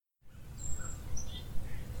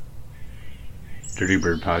Dirty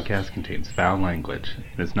Bird podcast contains foul language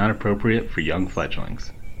and is not appropriate for young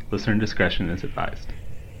fledglings. Listener discretion is advised.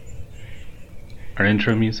 Our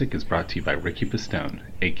intro music is brought to you by Ricky Pistone,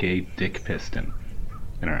 aka Dick Piston.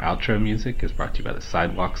 And our outro music is brought to you by the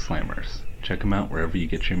Sidewalk Slammers. Check them out wherever you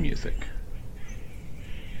get your music.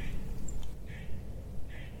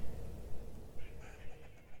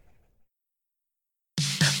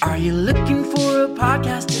 Are you looking for a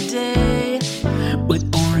podcast today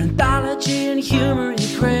with ornithology and humor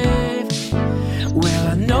you crave?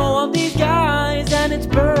 Well, I know of these guys and it's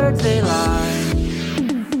birds they like.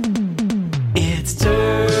 It's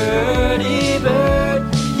Dirty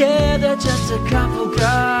Bird, yeah, they're just a couple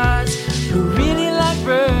guys who really like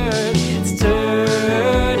birds. It's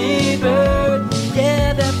Dirty Bird,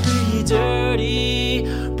 yeah, they're pretty dirty,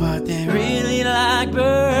 but they really like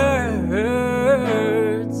birds.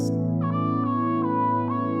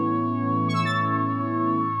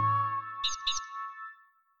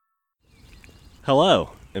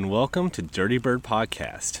 Hello, and welcome to Dirty Bird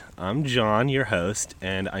Podcast. I'm John, your host,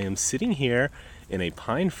 and I am sitting here in a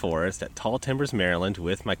pine forest at Tall Timbers, Maryland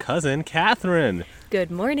with my cousin, Catherine. Good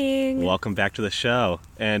morning. Welcome back to the show.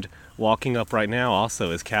 And walking up right now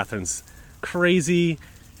also is Catherine's crazy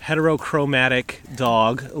heterochromatic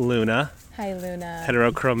dog, Luna. Hi, Luna.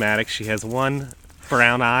 Heterochromatic. She has one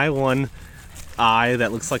brown eye, one eye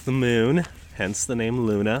that looks like the moon, hence the name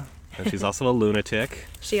Luna. And she's also a lunatic.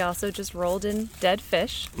 She also just rolled in dead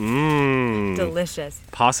fish. Delicious.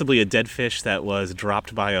 Possibly a dead fish that was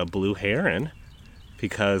dropped by a blue heron,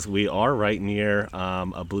 because we are right near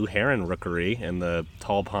a blue heron rookery in the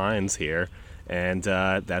tall pines here. And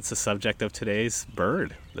that's the subject of today's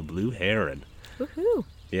bird, the blue heron. Woohoo.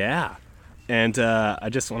 Yeah. And I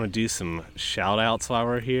just want to do some shout outs while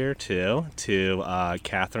we're here too, to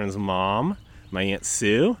Catherine's mom, my Aunt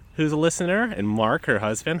Sue, who's a listener, and Mark, her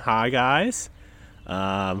husband. Hi, guys.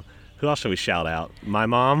 Who else should we shout out? My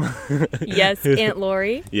mom. Yes, Aunt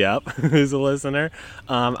Lori. Yep, who's a listener.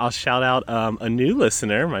 I'll shout out a new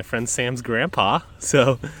listener, my friend Sam's grandpa.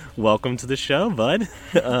 So welcome to the show, bud.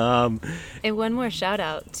 And one more shout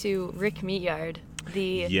out to Rick Meatyard,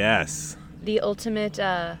 the ultimate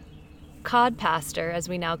cod pastor, as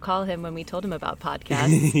we now call him when we told him about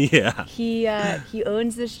podcasts. Yeah. He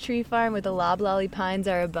owns this tree farm where the loblolly pines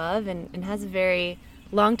are above and has a very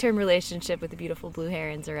long-term relationship with the beautiful blue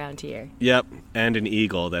herons around here. Yep, and an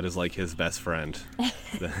eagle that is like his best friend.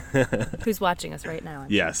 Who's watching us right now.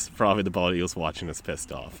 Yes, probably the bald eagle's watching us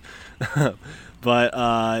pissed off.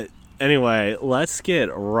 But anyway, let's get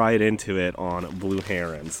right into it on blue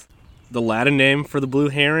herons. The Latin name for the blue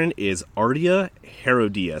heron is Ardea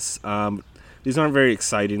herodias. These aren't very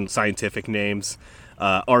exciting scientific names.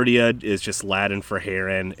 Ardea is just Latin for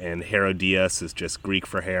heron, and herodias is just Greek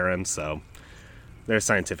for heron, so their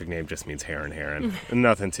scientific name just means heron.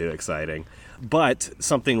 Nothing too exciting. But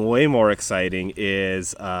something way more exciting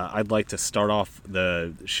is I'd like to start off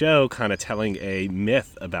the show kind of telling a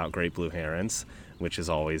myth about great blue herons, which is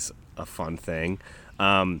always a fun thing.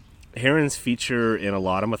 Herons feature in a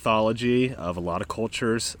lot of mythology of a lot of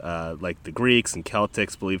cultures, like the Greeks and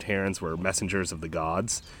Celtics believed herons were messengers of the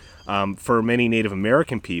gods. For many Native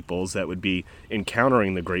American peoples that would be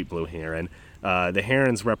encountering the great blue heron, the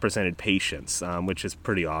herons represented patience, which is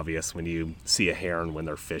pretty obvious when you see a heron when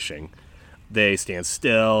they're fishing. They stand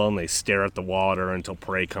still and they stare at the water until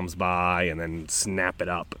prey comes by and then snap it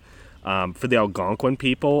up. For the Algonquin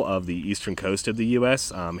people of the eastern coast of the U.S.,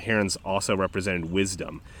 herons also represented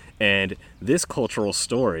wisdom. And this cultural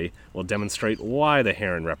story will demonstrate why the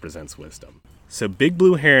heron represents wisdom. So Big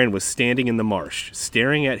Blue Heron was standing in the marsh,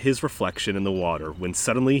 staring at his reflection in the water, when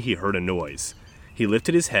suddenly he heard a noise. He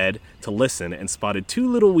lifted his head to listen and spotted two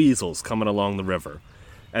little weasels coming along the river.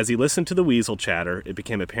 As he listened to the weasel chatter, it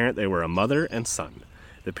became apparent they were a mother and son.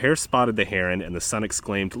 The pair spotted the heron, and the son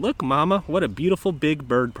exclaimed, "Look, Mama, what a beautiful big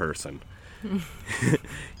bird person."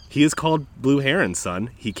 "He is called Blue Heron,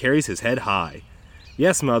 son. He carries his head high."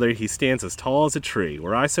 "Yes, Mother, he stands as tall as a tree.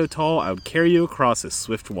 Were I so tall, I would carry you across this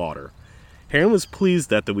swift water." Heron was pleased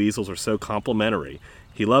that the weasels were so complimentary.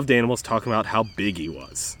 He loved animals talking about how big he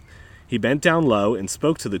was. He bent down low and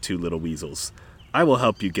spoke to the two little weasels. "I will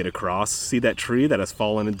help you get across. See that tree that has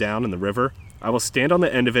fallen down in the river? I will stand on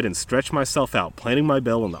the end of it and stretch myself out, planting my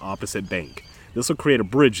bill on the opposite bank. This will create a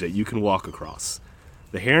bridge that you can walk across."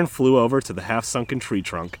 The heron flew over to the half-sunken tree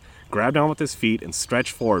trunk, grabbed on with his feet, and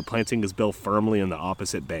stretched forward, planting his bill firmly on the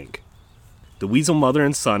opposite bank. The weasel mother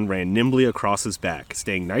and son ran nimbly across his back,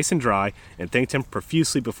 staying nice and dry, and thanked him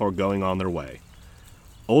profusely before going on their way.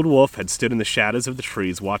 Old Wolf had stood in the shadows of the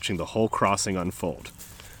trees watching the whole crossing unfold.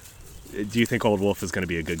 Do you think Old Wolf is going to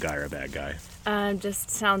be a good guy or a bad guy? Just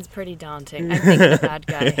sounds pretty daunting. I think it's a bad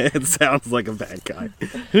guy. It sounds like a bad guy.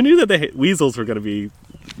 Who knew that the weasels were going to be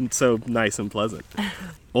so nice and pleasant?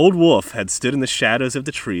 Old Wolf had stood in the shadows of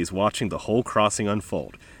the trees watching the whole crossing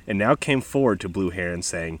unfold, and now came forward to Blue Heron,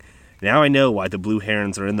 saying, "Now I know why the blue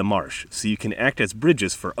herons are in the marsh, so you can act as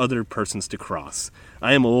bridges for other persons to cross.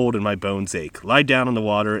 I am old and my bones ache. Lie down in the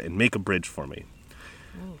water and make a bridge for me."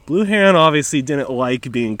 Blue Heron obviously didn't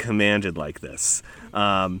like being commanded like this,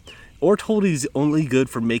 or told he's only good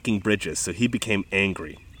for making bridges, so he became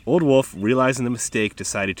angry. Old Wolf, realizing the mistake,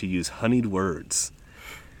 decided to use honeyed words.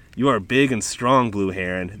 "You are big and strong, Blue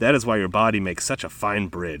Heron. That is why your body makes such a fine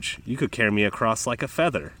bridge. You could carry me across like a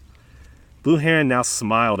feather." Blue Heron now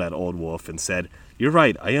smiled at Old Wolf and said, "You're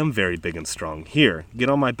right, I am very big and strong. Here, get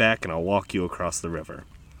on my back and I'll walk you across the river."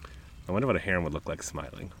 I wonder what a heron would look like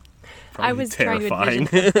smiling. Probably I was terrifying.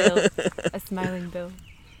 trying to envision a smiling Bill.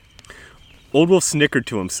 Old Wolf snickered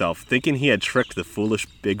to himself, thinking he had tricked the foolish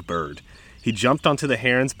big bird. He jumped onto the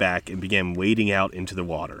heron's back and began wading out into the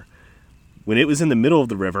water. When it was in the middle of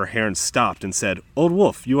the river, Heron stopped and said, "Old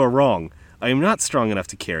Wolf, you are wrong. I am not strong enough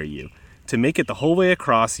to carry you. To make it the whole way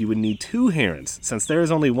across, you would need 2 herons. Since there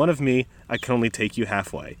is only one of me, I can only take you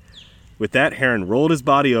halfway." With that, Heron rolled his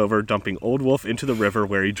body over, dumping Old Wolf into the river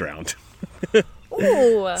where he drowned.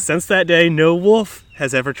 Ooh. Since that day, no wolf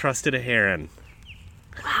has ever trusted a heron.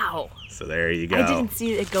 Wow. So there you go. I didn't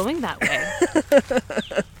see it going that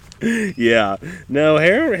way. Yeah. No,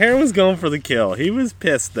 Heron was going for the kill. He was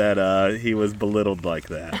pissed that he was belittled like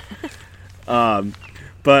that.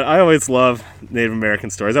 But I always love Native American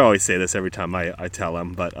stories. I always say this every time I tell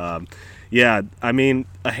them. But, yeah, I mean,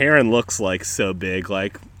 a heron looks like so big.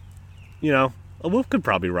 Like, you know, a wolf could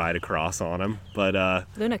probably ride across on him. But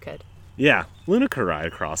Luna could. Yeah, Luna could ride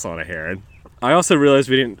across on a heron. I also realized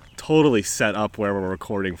we didn't totally set up where we're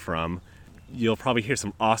recording from. You'll probably hear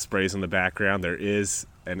some ospreys in the background. There is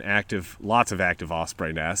lots of active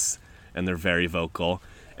osprey nests, and they're very vocal.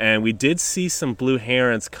 And we did see some blue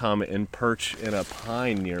herons come and perch in a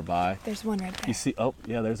pine nearby. There's one right there. You see? Oh,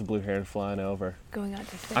 yeah, there's a blue heron flying over. Going out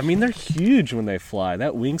to fish. I mean, they're huge when they fly.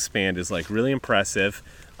 That wingspan is like really impressive.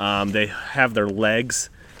 They have their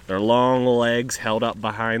long legs held up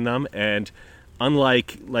behind them, and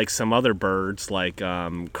unlike some other birds like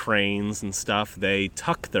cranes and stuff, they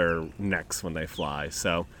tuck their necks when they fly,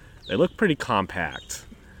 so they look pretty compact.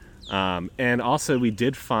 And also we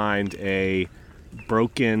did find a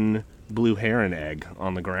broken blue heron egg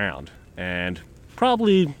on the ground, and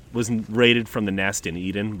probably was raided from the nest in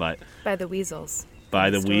Eden, but by the weasels. By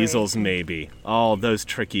the weasels, maybe. Oh, those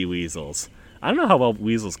tricky weasels. I don't know how well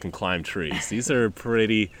weasels can climb trees. These are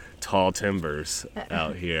pretty tall timbers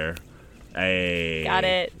out here. Hey. Got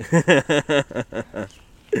it.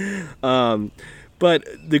 But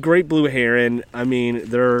the great blue heron, I mean,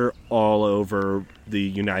 they're all over the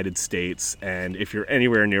United States, and if you're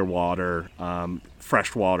anywhere near water,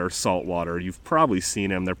 freshwater, saltwater, you've probably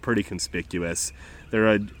seen them. They're pretty conspicuous.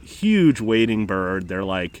 They're a huge wading bird. They're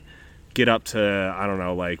like, get up to, I don't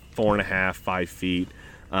know, like 4.5, 5 feet.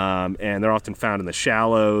 And they're often found in the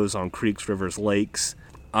shallows, on creeks, rivers, lakes.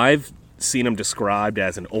 I've seen them described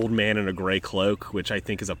as an old man in a gray cloak, which I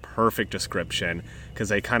think is a perfect description because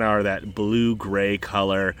they kind of are that blue-gray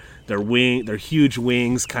color. Their huge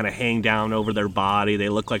wings kind of hang down over their body. They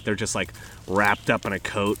look like they're just like wrapped up in a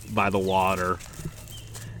coat by the water.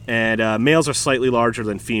 And males are slightly larger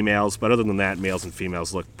than females, but other than that, males and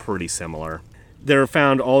females look pretty similar. They're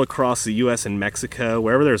found all across the U.S. and Mexico,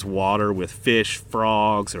 wherever there's water with fish,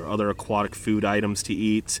 frogs, or other aquatic food items to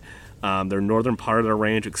eat. Their northern part of their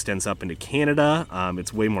range extends up into Canada.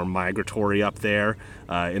 It's way more migratory up there.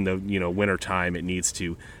 In the wintertime, it needs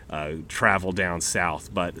to travel down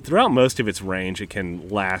south. But throughout most of its range, it can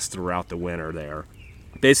last throughout the winter there.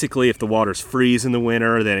 Basically, if the waters freeze in the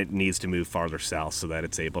winter, then it needs to move farther south so that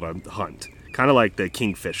it's able to hunt. Kind of like the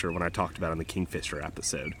kingfisher when I talked about in the kingfisher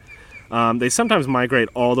episode. They sometimes migrate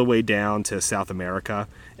all the way down to South America,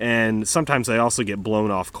 and sometimes they also get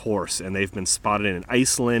blown off course, and they've been spotted in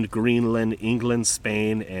Iceland, Greenland, England,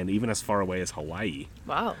 Spain, and even as far away as Hawaii.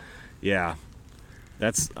 Wow. Yeah.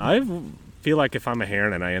 I feel like if I'm a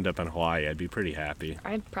heron and I end up in Hawaii, I'd be pretty happy.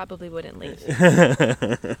 I probably wouldn't leave.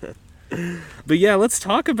 But yeah, let's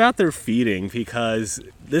talk about their feeding, because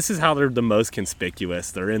this is how they're the most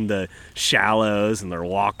conspicuous. They're in the shallows, and they're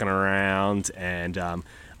walking around, and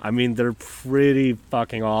I mean, they're pretty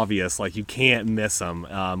fucking obvious. Like, you can't miss them,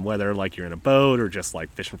 whether like you're in a boat or just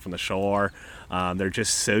like fishing from the shore. They're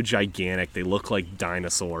just so gigantic. They look like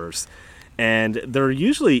dinosaurs. And they're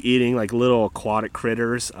usually eating like little aquatic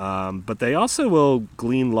critters, but they also will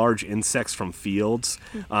glean large insects from fields,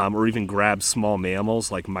 or even grab small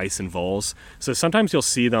mammals like mice and voles. So sometimes you'll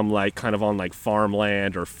see them like kind of on like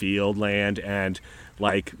farmland or field land, and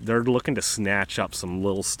like they're looking to snatch up some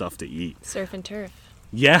little stuff to eat. Surf and turf.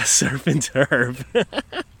 Yeah, surf and turf.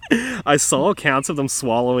 I saw accounts of them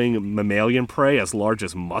swallowing mammalian prey as large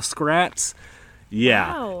as muskrats.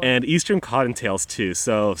 Yeah, wow. And eastern cottontails too.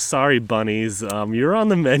 So sorry, bunnies, you're on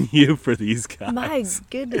the menu for these guys. My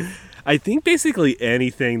goodness. I think basically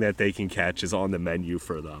anything that they can catch is on the menu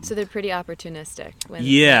for them. So they're pretty opportunistic when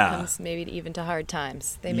it comes maybe even to hard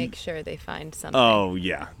times. They make sure they find something. Oh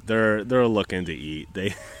yeah, they're looking to eat.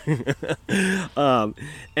 They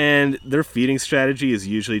and their feeding strategy is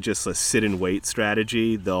usually just a sit and wait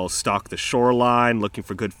strategy. They'll stalk the shoreline looking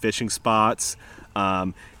for good fishing spots.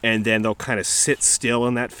 And then they'll kind of sit still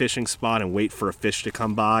in that fishing spot and wait for a fish to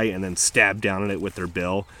come by and then stab down on it with their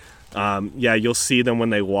bill. Yeah, you'll see them when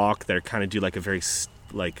they walk. They kind of do like a very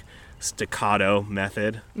staccato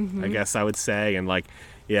method, I guess I would say. And like,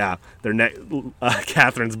 yeah, their neck.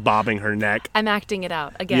 Catherine's bobbing her neck. I'm acting it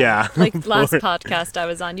out again. Yeah, like last podcast I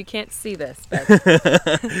was on. You can't see this, but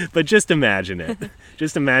but just imagine it.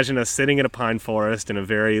 Just imagine us sitting in a pine forest in a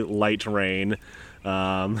very light rain.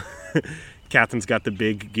 Catherine's got the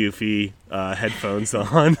big, goofy headphones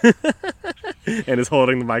on and is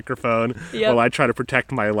holding the microphone while I try to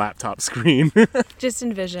protect my laptop screen. Just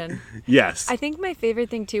envision. Yes. I think my favorite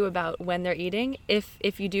thing, too, about when they're eating,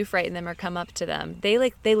 if you do frighten them or come up to them, they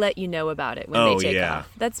let you know about it when they take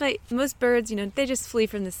off. That's most birds, they just flee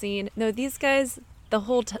from the scene. No, these guys, the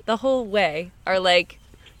whole way, are like...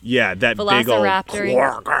 Yeah, that big old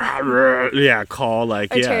call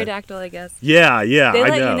like or pterodactyl, I guess. Yeah, they I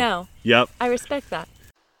let know. You know. Yep. I respect that.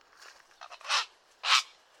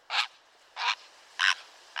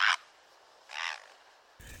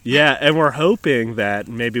 Yeah, and we're hoping that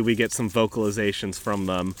maybe we get some vocalizations from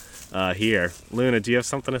them here. Luna, do you have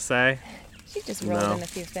something to say? She just rolled in a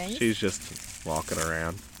few things. She's just walking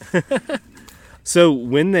around. So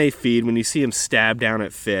when they feed, when you see them stab down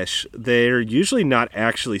at fish, they're usually not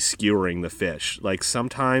actually skewering the fish. Like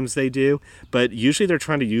sometimes they do, but usually they're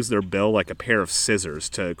trying to use their bill like a pair of scissors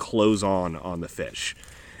to close on the fish.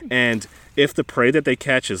 And if the prey that they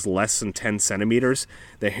catch is less than 10 centimeters,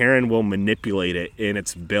 the heron will manipulate it in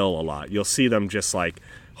its bill a lot. You'll see them just like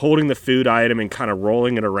holding the food item and kind of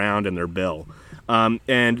rolling it around in their bill.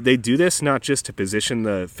 And they do this not just to position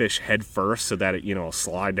the fish head first so that it, will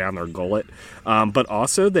slide down their gullet, but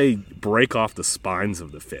also they break off the spines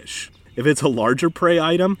of the fish. If it's a larger prey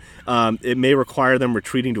item, it may require them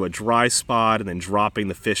retreating to a dry spot and then dropping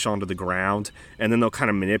the fish onto the ground, and then they'll kind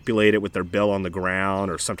of manipulate it with their bill on the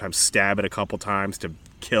ground or sometimes stab it a couple times to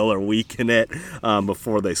kill or weaken it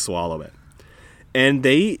before they swallow it. And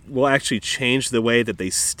they will actually change the way that they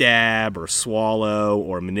stab or swallow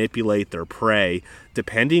or manipulate their prey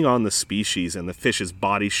depending on the species and the fish's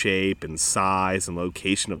body shape and size and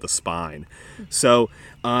location of the spine. So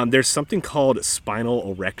there's something called a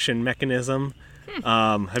spinal erection mechanism.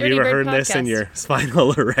 Have Dirty you ever Bird heard this in podcast. your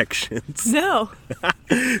spinal erections? No.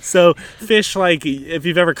 So fish, like if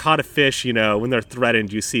you've ever caught a fish, when they're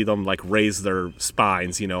threatened, you see them like raise their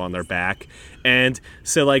spines, on their back. And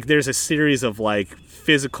so like there's a series of like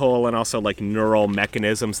physical and also like neural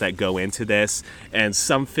mechanisms that go into this. And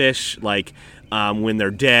some fish like when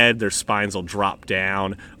they're dead, their spines will drop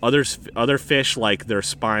down. Other fish, like their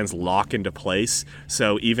spines lock into place.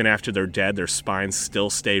 So even after they're dead, their spines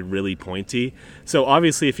still stay really pointy. So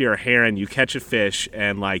obviously if you're a heron, you catch a fish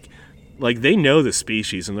and like they know the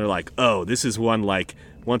species and they're like, oh, this is one like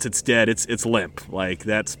once it's dead, it's limp. Like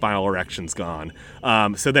that spinal erection's gone.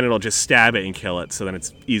 So then it'll just stab it and kill it. So then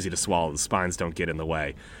it's easy to swallow. The spines don't get in the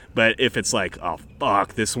way. But if it's like, oh,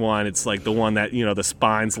 fuck, this one, it's like the one that, the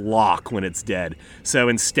spines lock when it's dead. So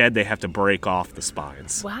instead, they have to break off the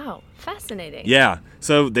spines. Wow. Fascinating. Yeah.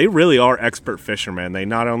 So they really are expert fishermen. They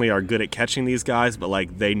not only are good at catching these guys, but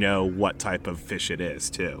like they know what type of fish it is,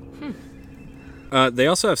 too. They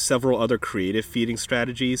also have several other creative feeding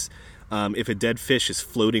strategies. If a dead fish is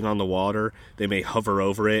floating on the water, they may hover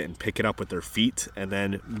over it and pick it up with their feet and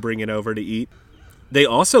then bring it over to eat. They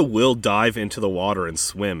also will dive into the water and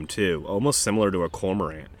swim, too, almost similar to a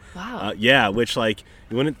cormorant. Wow. Yeah, which, like,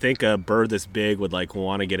 you wouldn't think a bird this big would, like,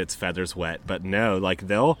 want to get its feathers wet. But no, like,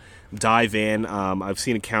 they'll dive in. I've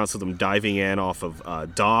seen accounts of them diving in off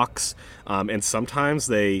of docks. And sometimes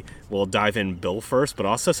they will dive in bill first, but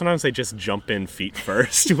also sometimes they just jump in feet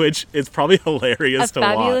first, which is probably hilarious to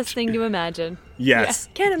watch. A fabulous thing to imagine. Yes.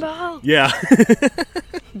 Yeah. Cannonball! Yeah.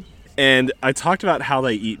 And I talked about how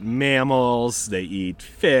they eat mammals, they eat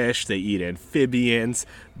fish, they eat amphibians,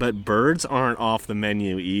 but birds aren't off the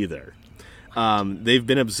menu either. They've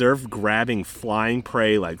been observed grabbing flying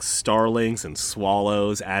prey like starlings and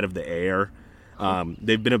swallows out of the air.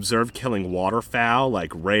 They've been observed killing waterfowl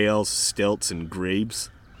like rails, stilts, and grebes.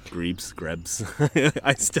 Grebes.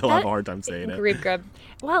 I still have a hard time saying it. Greb.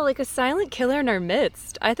 Wow, like a silent killer in our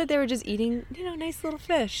midst. I thought they were just eating, nice little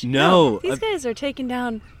fish. No. These guys are taking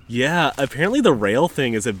down... Yeah, apparently the rail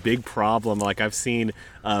thing is a big problem. Like, I've seen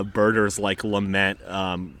birders, like, lament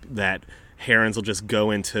that herons will just go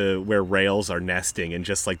into where rails are nesting and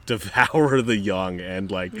just, like, devour the young.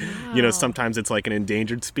 And, like, wow. Sometimes it's, like, an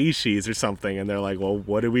endangered species or something. And they're like, well,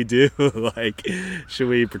 what do we do? Like, should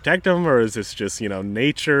we protect them? Or is this just,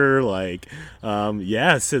 nature? Like,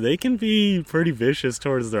 so they can be pretty vicious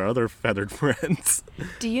towards their other feathered friends.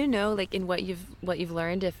 Do you know, like, in what you've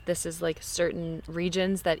learned, if this is, like, certain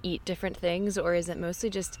regions that eat different things, or is it mostly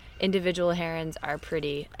just individual herons are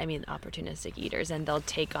pretty, opportunistic eaters, and they'll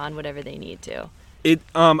take on whatever they need to? It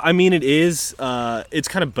is, it's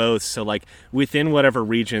kind of both. So, like, within whatever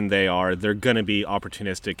region they are, they're going to be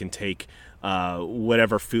opportunistic and take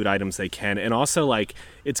whatever food items they can. And also, like,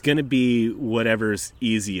 it's going to be whatever's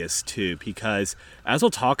easiest, too. Because, as we'll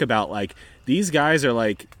talk about, like, these guys are,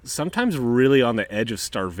 like, sometimes really on the edge of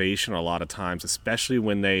starvation a lot of times, especially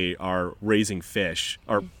when they are raising fish,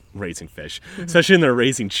 especially when they're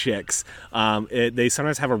raising chicks. They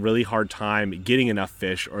sometimes have a really hard time getting enough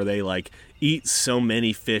fish, or they, like, eat so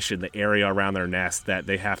many fish in the area around their nest that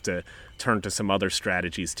they have to turn to some other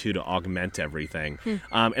strategies, too, to augment everything.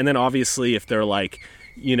 And then, obviously, if they're, like,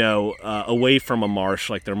 away from a marsh,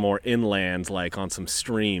 like they're more inland, like on some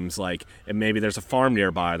streams, like, and maybe there's a farm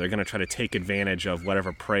nearby, they're going to try to take advantage of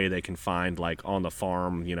whatever prey they can find, like on the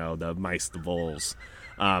farm, the mice, the voles.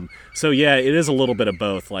 It is a little bit of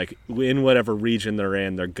both. Like, in whatever region they're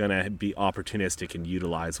in, they're going to be opportunistic and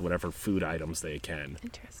utilize whatever food items they can.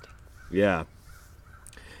 Interesting. Yeah.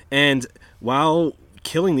 And while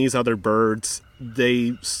killing these other birds,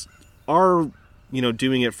 they are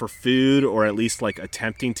doing it for food, or at least, like,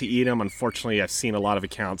 attempting to eat them. Unfortunately, I've seen a lot of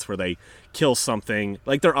accounts where they kill something,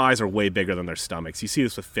 like, their eyes are way bigger than their stomachs. You see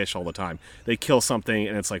this with fish all the time. They kill something,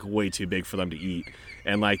 and it's, like, way too big for them to eat.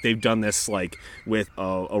 And, like, they've done this, like, with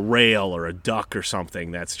a rail or a duck or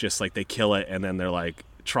something that's just, like, they kill it, and then they're, like,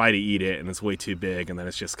 try to eat it, and it's way too big, and then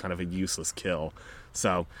it's just kind of a useless kill.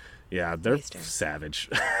 So, yeah, they're savage.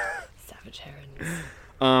 Savage herons.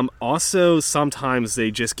 Also, sometimes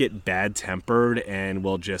they just get bad-tempered and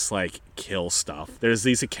will just, like, kill stuff. There's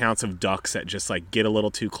these accounts of ducks that just, like, get a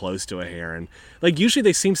little too close to a heron. Like, usually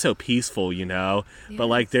they seem so peaceful, Yes. But,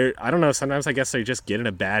 like, I don't know, sometimes I guess they just get in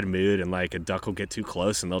a bad mood, and, like, a duck will get too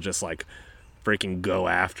close and they'll just, like, freaking go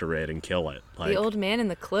after it and kill it. Like, the old man in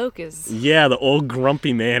the cloak is... Yeah, the old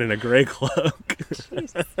grumpy man in a gray cloak.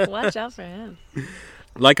 Jeez, watch out for him.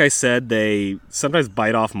 Like I said, they sometimes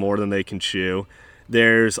bite off more than they can chew.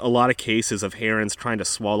 There's a lot of cases of herons trying to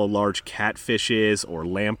swallow large catfishes or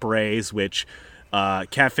lampreys, which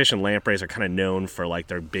catfish and lampreys are kind of known for, like,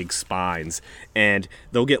 their big spines. And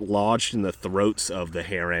they'll get lodged in the throats of the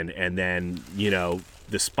heron, and then,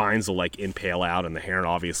 the spines will, like, impale out, and the heron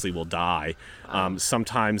obviously will die.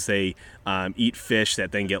 Sometimes they eat fish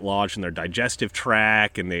that then get lodged in their digestive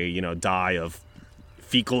tract, and they, die of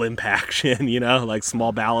fecal impaction, like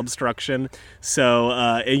small bowel obstruction.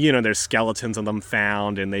 So, there's skeletons of them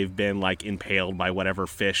found, and they've been, like, impaled by whatever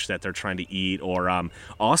fish that they're trying to eat. Or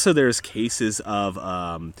also there's cases of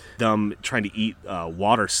them trying to eat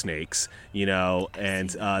water snakes, and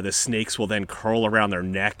the snakes will then curl around their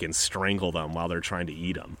neck and strangle them while they're trying to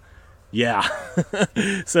eat them. Yeah.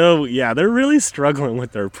 So, yeah, they're really struggling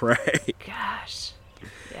with their prey. Gosh.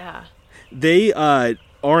 Yeah. They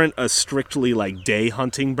aren't a strictly, like, day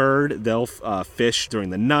hunting bird. They'll fish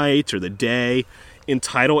during the night or the day. In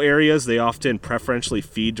tidal areas, they often preferentially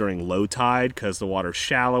feed during low tide because the water's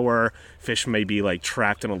shallower. Fish may be, like,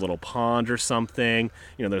 trapped in a little pond or something.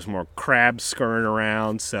 There's more crabs scurrying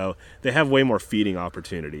around, so they have way more feeding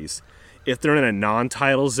opportunities. If they're in a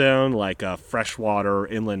non-tidal zone, like a freshwater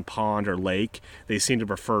inland pond or lake, they seem to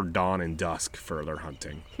prefer dawn and dusk for their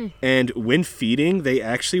hunting. And when feeding, they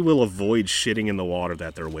actually will avoid shitting in the water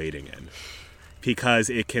that they're wading in,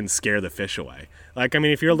 because it can scare the fish away. Like,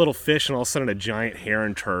 if you're a little fish and all of a sudden a giant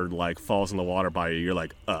heron turd, like, falls in the water by you, you're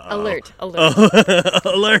like, uh-oh. Alert.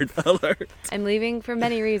 Alert. I'm leaving for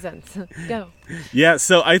many reasons. Go. Yeah,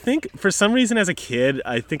 so I think for some reason as a kid,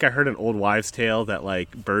 I think I heard an old wives' tale that,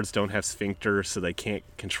 like, birds don't have sphincters, so they can't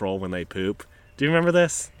control when they poop. Do you remember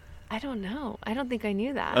this? I don't know. I don't think I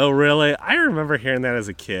knew that. Oh, really? I remember hearing that as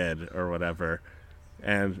a kid or whatever.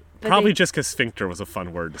 And But probably just because sphincter was a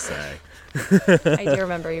fun word to say. I do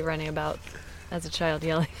remember you running about as a child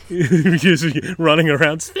yelling. Just running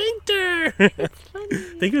around, sphincter! It's funny.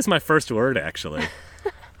 I think it was my first word, actually.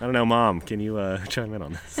 I don't know, Mom, can you chime in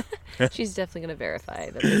on this? She's definitely going to verify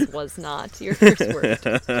that this was not your first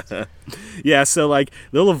word. Yeah, so like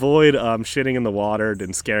they'll avoid shitting in the water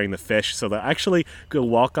and scaring the fish. So they'll actually go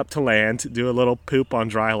walk up to land, do a little poop on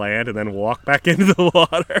dry land, and then walk back into the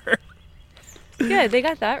water. Good, they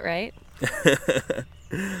got that right.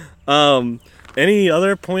 Any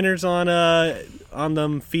other pointers on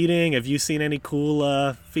them feeding? Have you seen any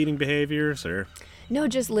cool feeding behaviors or? No,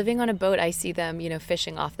 just living on a boat, I see them,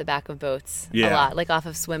 fishing off the back of boats a Yeah. lot, like off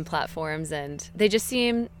of swim platforms. And they just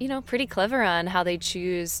seem, pretty clever on how they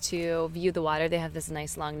choose to view the water. They have this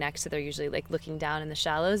nice long neck, so they're usually like looking down in the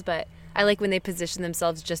shallows. But I like when they position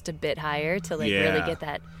themselves just a bit higher to like really Yeah. get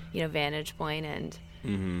that, vantage point. And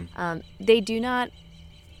they do not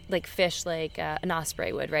like fish like an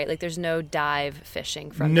osprey would, right? Like there's no dive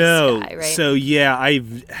fishing from the sky, right? So yeah, I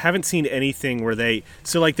haven't seen anything where they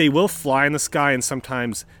will fly in the sky and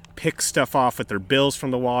sometimes pick stuff off with their bills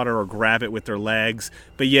from the water or grab it with their legs.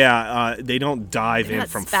 But yeah, they don't dive They're in not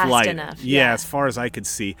from fast flight. enough, Yeah, yeah. as far as I could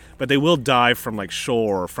see. But they will dive from like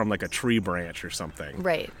shore or from like a tree branch or something.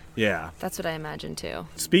 Right. Yeah. That's what I imagine too.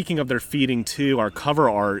 Speaking of their feeding too, our cover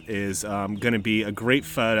art is going to be a great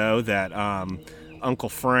photo that Uncle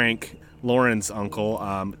Frank, Lauren's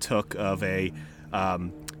uncle, took of a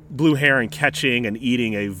blue heron catching and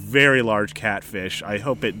eating a very large catfish. I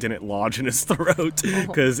hope it didn't lodge in his throat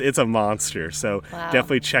because it's a monster. So Wow.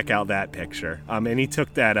 definitely check out that picture. And he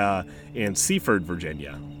took that in Seaford,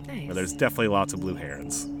 Virginia, Nice. where there's definitely lots of blue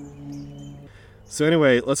herons. So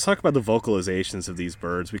anyway, let's talk about the vocalizations of these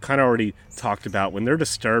birds. We kind of already talked about when they're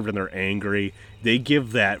disturbed and they're angry, they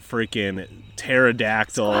give that freaking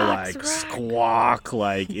pterodactyl squawk,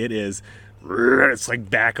 like it is, it's like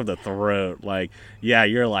back of the throat. Like, yeah,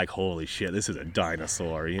 you're like, holy shit, this is a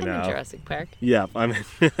dinosaur, I'm in Jurassic Park. Yeah, I mean,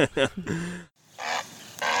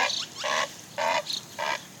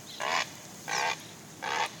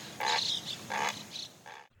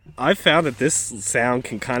 I've found that this sound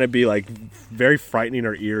can kind of be like very frightening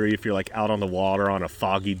or eerie if you're like out on the water on a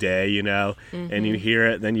foggy day, and you hear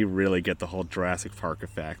it, then you really get the whole Jurassic Park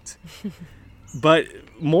effect. But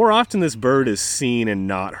more often this bird is seen and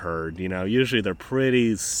not heard. Usually they're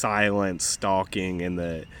pretty silent, stalking in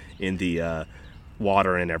the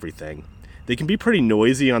water and everything. They can be pretty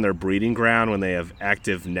noisy on their breeding ground when they have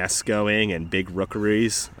active nests going and big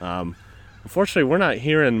rookeries. Unfortunately, we're not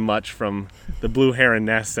hearing much from the blue heron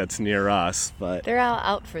nest that's near us, but They're all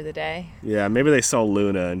out for the day. yeah, maybe they saw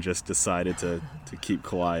Luna and just decided to keep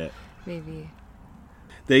quiet. Maybe.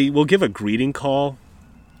 They will give a greeting call.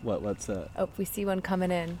 What's that? Oh, we see one coming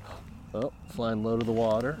in. Oh, flying low to the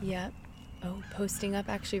water. Yep. Oh, posting up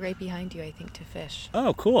actually right behind you, I think, to fish.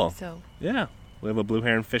 Oh, cool. So, Yeah, we have a blue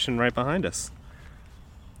heron fishing right behind us.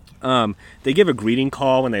 They give a greeting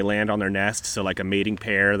call when they land on their nest. So like a mating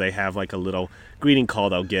pair, they have like a little greeting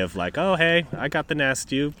call they'll give like, oh, hey, I got the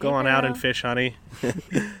nest. You go on out and girl. fish, honey.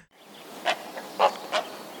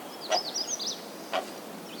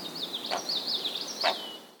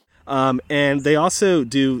 And they also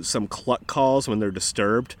do some cluck calls when they're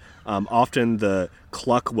disturbed. Often the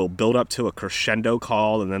cluck will build up to a crescendo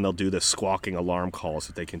call, and then they'll do the squawking alarm calls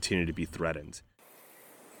if they continue to be threatened.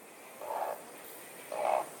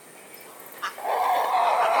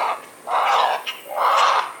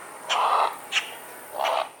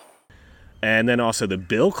 And then also the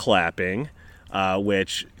bill clapping,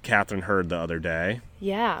 which Catherine heard the other day.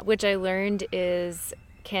 yeah, which I learned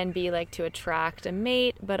can be like to attract a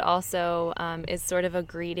mate, but also is sort of a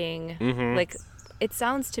greeting. Like, it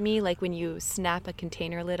sounds to me like when you snap a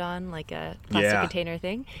container lid on, like a plastic Yeah. container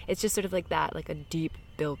thing, it's just sort of like that, like a deep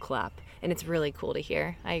bill clap. And it's really cool to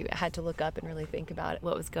hear. I had to look up and really think about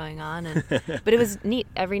what was going on. But it was neat.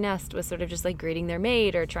 Every nest was sort of just like greeting their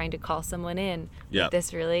mate or trying to call someone in Yep. with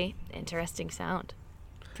this really interesting sound.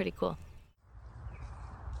 Pretty cool.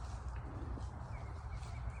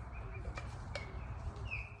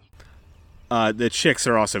 The chicks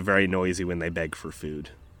are also very noisy when they beg for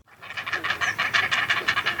food.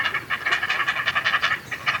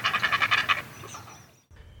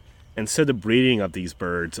 And so the breeding of these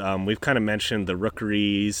birds, we've kind of mentioned the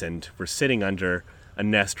rookeries, and we're sitting under a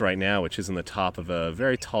nest right now, which is in the top of a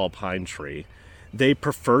very tall pine tree. They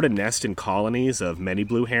prefer to nest in colonies of many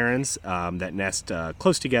blue herons that nest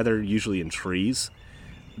close together, usually in trees.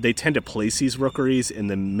 They tend to place these rookeries in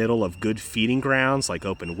the middle of good feeding grounds like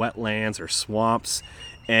open wetlands or swamps,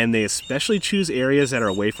 and they especially choose areas that are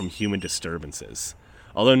away from human disturbances.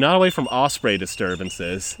 although not away from osprey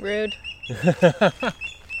disturbances. Rude.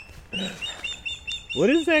 What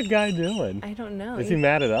is that guy doing? I don't know. Is he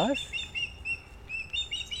mad at us?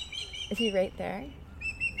 Is he right there?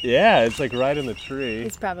 Yeah, it's like right in the tree.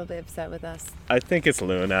 He's probably upset with us. I think it's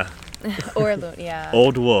Luna. Or Luna, yeah.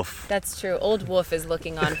 Old Wolf. That's true. Old Wolf is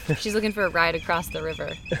looking on. She's looking for a ride across the river.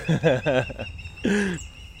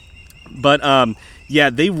 But yeah,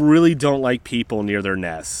 they really don't like people near their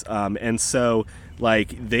nests. And so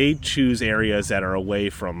like they choose areas that are away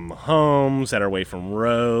from homes, that are away from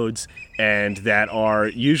roads, and that are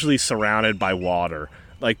usually surrounded by water.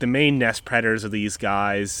 Like the main nest predators of these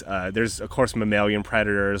guys, there's of course mammalian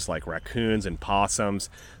predators like raccoons and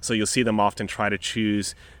possums. So you'll see them often try to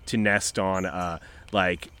choose to nest on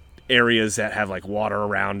like areas that have like water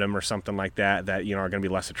around them or something like that, that, you know, are going to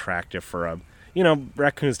be less attractive for a, you know,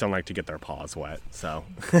 raccoons don't like to get their paws wet. So,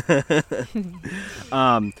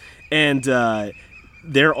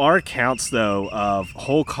 there are accounts, though, of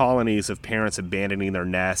whole colonies of parents abandoning their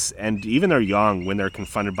nests and even their young when they're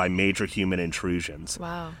confronted by major human intrusions.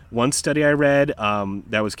 Wow. One study I read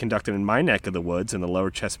that was conducted in my neck of the woods in the lower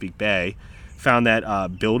Chesapeake Bay found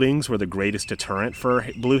that buildings were the greatest deterrent for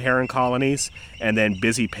blue heron colonies, and then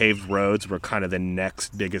busy paved roads were kind of the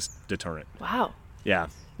next biggest deterrent. Wow. Yeah.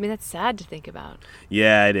 I mean, that's sad to think about.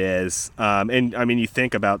 Yeah, it is. And, I mean, you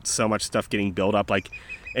think about so much stuff getting built up, like,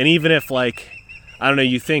 and even if, like, I don't know,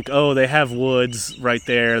 you think, oh, they have woods right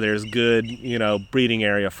there, there's good, you know, breeding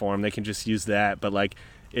area for them, they can just use that. But, like,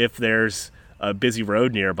 if there's a busy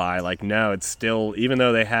road nearby, like, no, it's still, even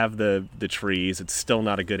though they have the trees, it's still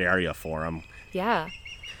not a good area for them. Yeah.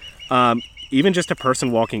 Even just a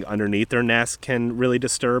person walking underneath their nest can really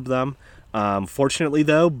disturb them. Fortunately,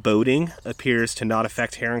 though, boating appears to not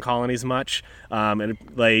affect heron colonies much. And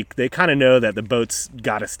like they kind of know that the boat's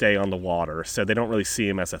got to stay on the water, so they don't really see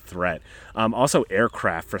them as a threat. Also,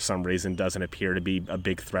 aircraft, for some reason, doesn't appear to be a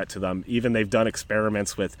big threat to them. Even they've done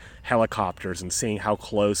experiments with helicopters and seeing how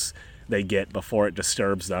close they get before it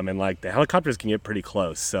disturbs them, and like the helicopters can get pretty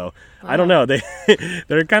close. So wow. I don't know,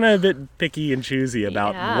 they're kind of a bit picky and choosy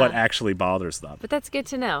about what actually bothers them. But that's good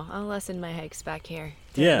to know. I'll lessen my hikes back here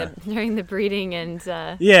during the breeding and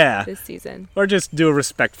this season. Or just do a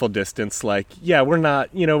respectful distance, like we're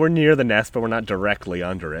not, we're near the nest, but we're not directly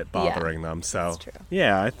under it bothering them. So that's true.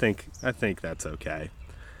 Yeah, I think that's okay.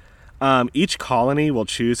 Each colony will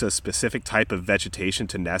choose a specific type of vegetation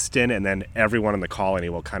to nest in, and then everyone in the colony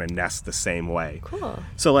will kind of nest the same way. Cool.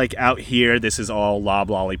 So like out here, this is all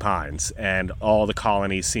loblolly pines, and all the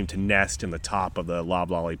colonies seem to nest in the top of the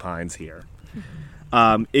loblolly pines here.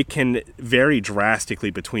 It can vary drastically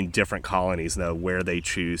between different colonies, though, where they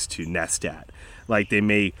choose to nest at. Like they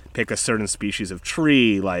may pick a certain species of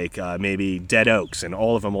tree, like maybe dead oaks, and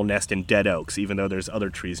all of them will nest in dead oaks, even though there's other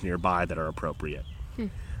trees nearby that are appropriate.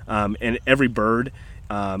 And every bird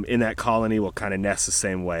in that colony will kind of nest the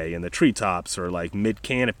same way in the treetops or like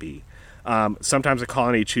mid-canopy. Sometimes a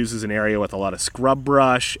colony chooses an area with a lot of scrub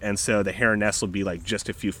brush, and so the heron nest will be like just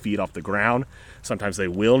a few feet off the ground. Sometimes they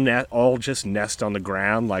will all just nest on the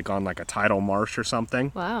ground, like on like a tidal marsh or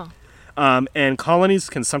something. Wow. And colonies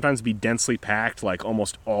can sometimes be densely packed, like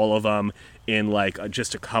almost all of them in like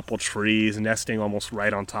just a couple trees, nesting almost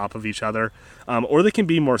right on top of each other. Or they can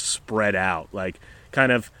be more spread out, like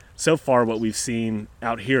kind of so far what we've seen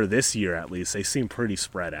out here this year, at least, they seem pretty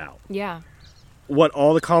spread out. Yeah. What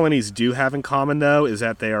all the colonies do have in common, though, is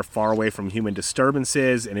that they are far away from human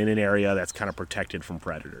disturbances and in an area that's kind of protected from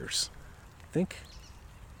predators. I think,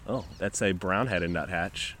 that's a brown-headed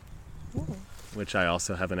nuthatch, which I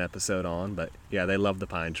also have an episode on, but yeah, they love the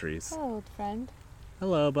pine trees. Hello, old friend.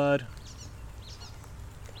 Hello, bud.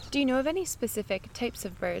 Do you know of any specific types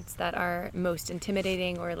of birds that are most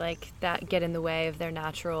intimidating or like that get in the way of their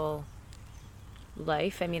natural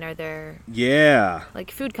life? I mean, are there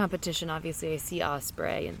like food competition? Obviously I see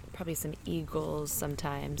osprey and probably some eagles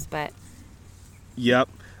sometimes, but yep.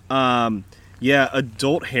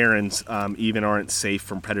 Adult herons even aren't safe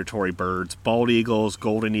from predatory birds. Bald eagles,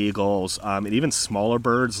 golden eagles, and even smaller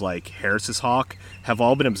birds like Harris's hawk have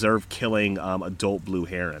all been observed killing adult blue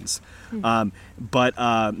herons. But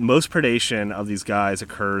most predation of these guys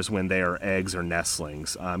occurs when they are eggs or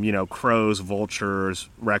nestlings. Crows, vultures,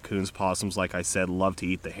 raccoons, possums, like I said, love to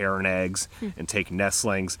eat the heron eggs and take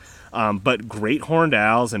nestlings. But great horned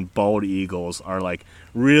owls and bald eagles are like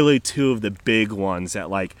really two of the big ones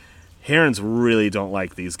that like herons really don't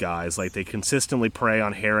like these guys. Like they consistently prey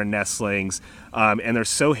on heron nestlings, and they're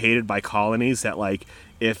so hated by colonies that like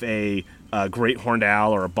if a great horned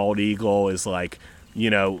owl or a bald eagle is like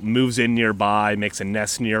moves in nearby, makes a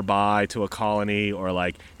nest nearby to a colony, or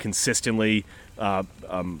like consistently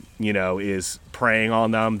is preying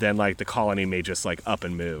on them, then like the colony may just like up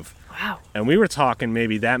and move. Wow. And we were talking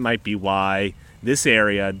maybe that might be why this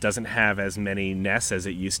area doesn't have as many nests as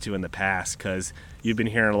it used to in the past, because you've been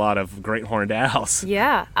hearing a lot of great horned owls.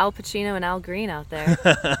 Yeah, Al Pacino and Al Green out there.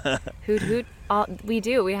 Hoot hoot.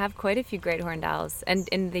 We have quite a few great horned owls. And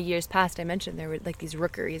in the years past, I mentioned there were like these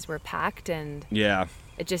rookeries were packed, and Yeah.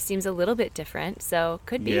 it just seems a little bit different. So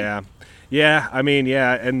could be. Yeah. I mean,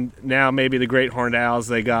 yeah. And now maybe the great horned owls,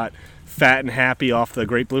 they got fat and happy off the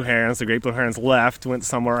great blue herons. The great blue herons left, went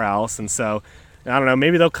somewhere else. And so, I don't know,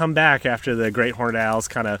 maybe they'll come back after the great horned owls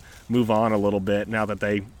kind of move on a little bit now that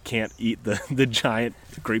they can't eat the giant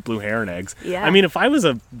great blue heron eggs. Yeah. I mean, if I was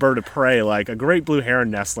a bird of prey, like a great blue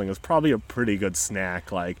heron nestling is probably a pretty good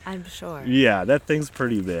snack. Like, I'm sure. Yeah, that thing's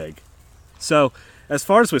pretty big. So, as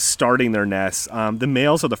far as with starting their nests, the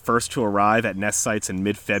males are the first to arrive at nest sites in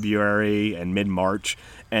mid-February and mid-March,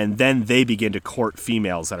 and then they begin to court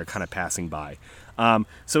females that are kind of passing by.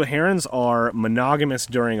 So herons are monogamous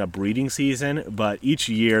during a breeding season, but each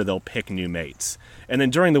year they'll pick new mates. And then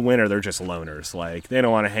during the winter, they're just loners. Like, they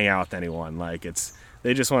don't want to hang out with anyone. Like,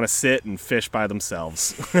 they just want to sit and fish by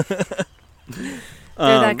themselves. They're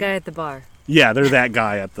that guy at the bar. Yeah, they're that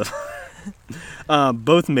guy at the...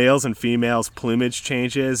 Both males and females' plumage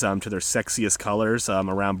changes to their sexiest colors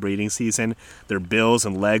around breeding season. Their bills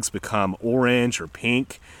and legs become orange or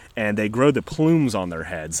pink, and they grow the plumes on their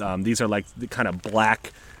heads. These are like the kind of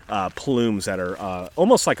black plumes that are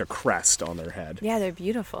almost like a crest on their head. Yeah, they're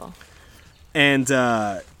beautiful. And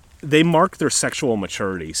they mark their sexual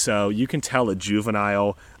maturity. So you can tell a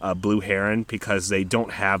juvenile blue heron because they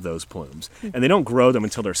don't have those plumes. And they don't grow them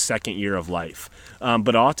until their second year of life.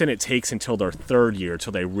 But often it takes until their third year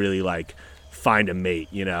till they really like find a mate,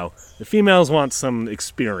 you know. The females want some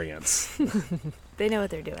experience. They know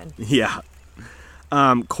what they're doing. Yeah.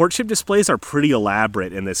 Courtship displays are pretty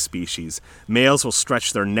elaborate in this species. Males will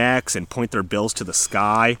stretch their necks and point their bills to the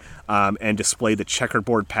sky and display the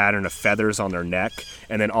checkerboard pattern of feathers on their neck,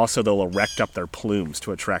 and then also they'll erect up their plumes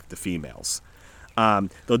to attract the females.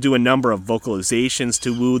 They'll do a number of vocalizations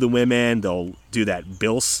to woo the women. They'll do that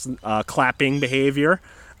bill clapping behavior,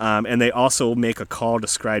 and they also make a call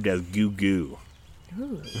described as goo-goo.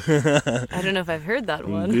 Ooh. I don't know if I've heard that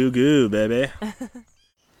one. Goo-goo, baby.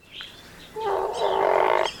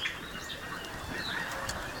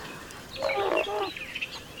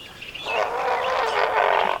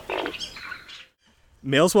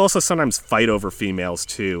 Males will also sometimes fight over females,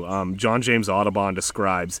 too. John James Audubon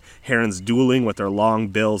describes herons dueling with their long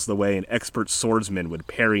bills the way an expert swordsman would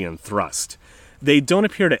parry and thrust. They don't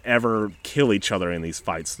appear to ever kill each other in these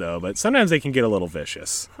fights, though, but sometimes they can get a little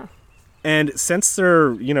vicious. Huh. And since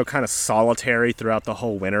they're, kind of solitary throughout the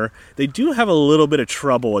whole winter, they do have a little bit of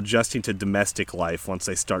trouble adjusting to domestic life once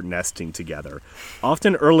they start nesting together.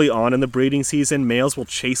 Often early on in the breeding season, males will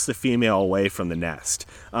chase the female away from the nest,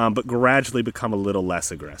 but gradually become a little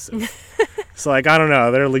less aggressive. So, I don't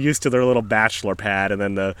know, they're used to their little bachelor pad, and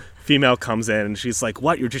then the female comes in and she's like,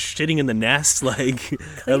 "What, you're just shitting in the nest? Like,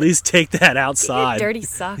 at least take that outside." Get your dirty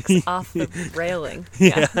socks off the railing.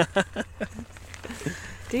 Yeah.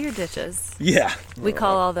 Do your dishes. Yeah. We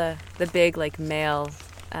call all the big, male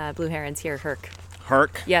blue herons here Herc.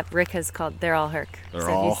 Herc? Yep, Rick has called, they're all Herc. They're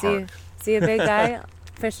all if you Herc. see a big guy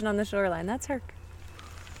fishing on the shoreline, that's Herc.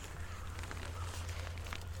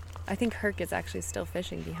 I think Herc is actually still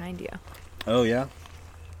fishing behind you. Oh, yeah?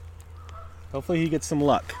 Hopefully he gets some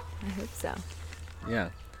luck. I hope so.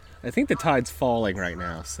 Yeah. I think the tide's falling right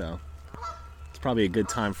now, so it's probably a good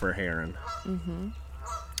time for a heron. Mm-hmm.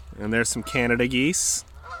 And there's some Canada geese.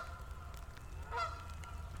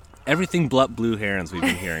 Everything but blue herons we've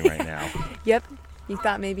been hearing right now. Yep. You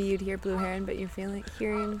thought maybe you'd hear blue heron, but you're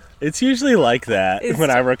hearing... It's usually like that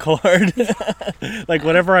when I record. Like,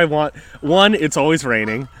 whatever I want. One, it's always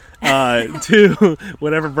raining. Two,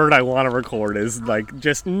 whatever bird I want to record is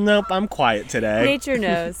just, nope, I'm quiet today. Nature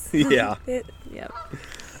knows. Yeah. Yep.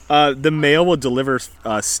 The male will deliver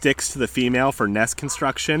sticks to the female for nest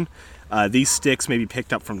construction. These sticks may be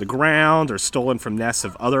picked up from the ground or stolen from nests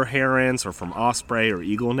of other herons or from osprey or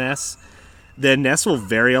eagle nests. The nests will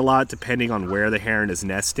vary a lot depending on where the heron is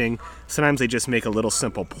nesting. Sometimes they just make a little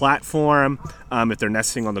simple platform. If they're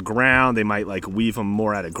nesting on the ground, they might weave them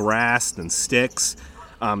more out of grass than sticks.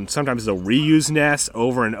 Sometimes they'll reuse nests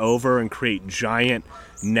over and over and create giant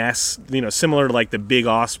nests, similar to the big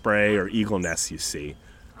osprey or eagle nests you see.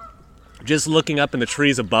 Just looking up in the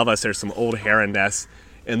trees above us, there's some old heron nests.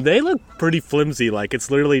 And they look pretty flimsy,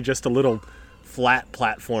 it's literally just a little flat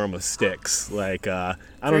platform of sticks. I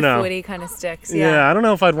don't know. Woody kind of sticks, yeah. I don't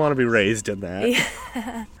know if I'd want to be raised in that.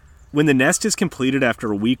 Yeah. When the nest is completed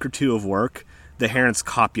after a week or two of work, the herons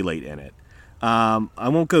copulate in it. I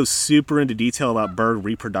won't go super into detail about bird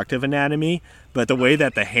reproductive anatomy, but the way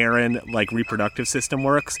that the heron reproductive system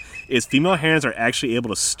works is female herons are actually able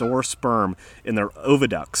to store sperm in their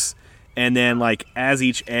oviducts, and then as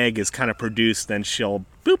each egg is kind of produced, then she'll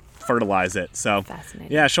fertilize it. So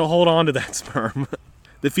yeah, she'll hold on to that sperm.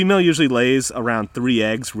 The female usually lays around 3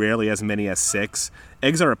 eggs, rarely as many as 6.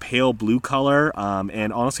 Eggs are a pale blue color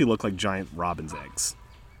and honestly look like giant robin's eggs.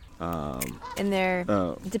 And they're,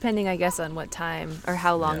 depending, I guess, on what time or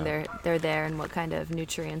how long they're there and what kind of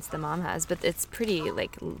nutrients the mom has, but it's pretty,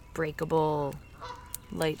 breakable,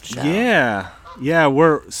 light shell. Yeah,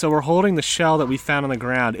 we're holding the shell that we found on the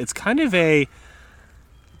ground. It's kind of a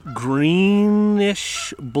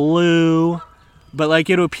greenish blue, but,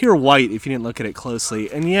 it'll appear white if you didn't look at it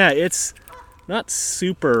closely. And, yeah, it's not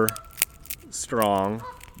super strong,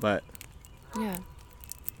 but... Yeah.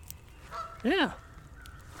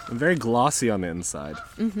 And very glossy on the inside.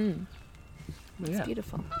 Mm-hmm. Yeah. It's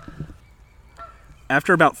beautiful.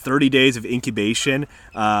 After about 30 days of incubation,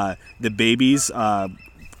 the babies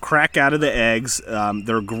crack out of the eggs.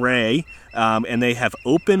 They're gray, and they have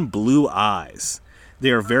open blue eyes. They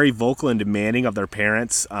are very vocal and demanding of their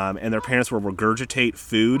parents, and their parents will regurgitate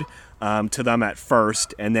food to them at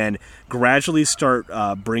first, and then gradually start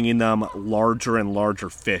bringing them larger and larger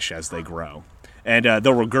fish as they grow. And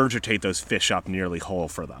they'll regurgitate those fish up nearly whole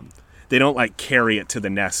for them. They don't carry it to the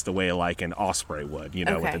nest the way an osprey would,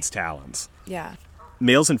 with its talons. Yeah.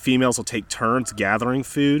 Males and females will take turns gathering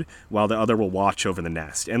food while the other will watch over the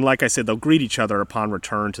nest. And like I said, they'll greet each other upon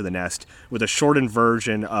return to the nest with a shortened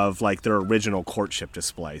version of their original courtship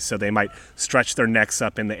display. So they might stretch their necks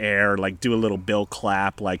up in the air, do a little bill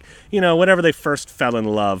clap, whatever they first fell in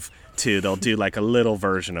love to, they'll do a little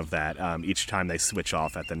version of that each time they switch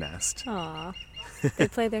off at the nest. Aw. They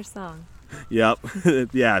play their song. Yep.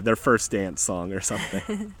 Yeah, their first dance song or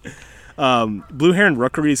something. Blue heron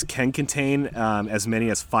rookeries can contain as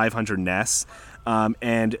many as 500 nests,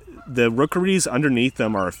 and the rookeries underneath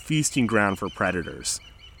them are a feasting ground for predators.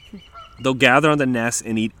 They'll gather on the nests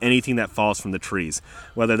and eat anything that falls from the trees,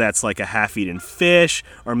 whether that's a half-eaten fish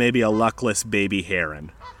or maybe a luckless baby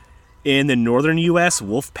heron. In the northern U.S.,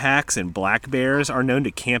 wolf packs and black bears are known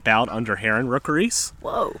to camp out under heron rookeries.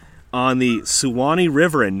 Whoa. On the Suwannee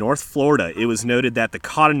River in North Florida, it was noted that the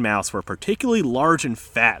cottonmouths were particularly large and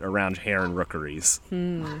fat around heron rookeries.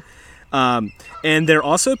 And there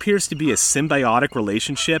also appears to be a symbiotic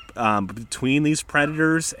relationship between these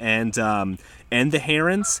predators and the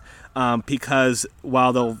herons, because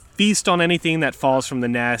while they'll feast on anything that falls from the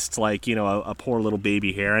nest, a poor little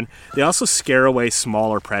baby heron, they also scare away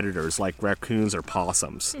smaller predators like raccoons or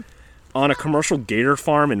possums. On a commercial gator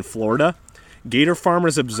farm in Florida, gator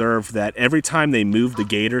farmers observed that every time they moved the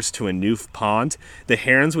gators to a new pond, the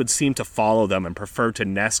herons would seem to follow them and prefer to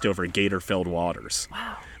nest over gator-filled waters.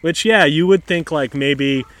 Wow. Which, yeah, you would think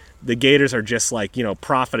maybe the gators are just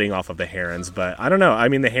profiting off of the herons, but I don't know. I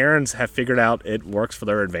mean, the herons have figured out it works for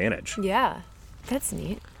their advantage. Yeah, that's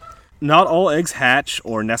neat. Not all eggs hatch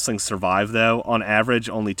or nestlings survive, though. On average,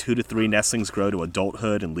 only 2 to 3 nestlings grow to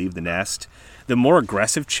adulthood and leave the nest. The more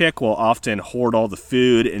aggressive chick will often hoard all the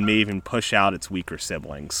food and may even push out its weaker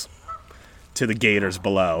siblings to the gators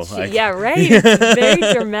below. Yeah, right. It's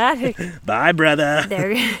very dramatic. Bye, brother.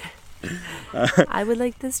 I would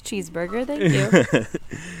like this cheeseburger, thank you.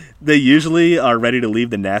 They usually are ready to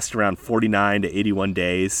leave the nest around 49 to 81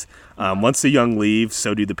 days. Once the young leave,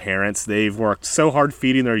 so do the parents. They've worked so hard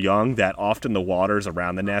feeding their young that often the waters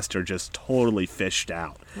around the nest are just totally fished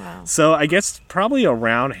out. Wow. So I guess probably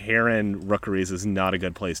around heron rookeries is not a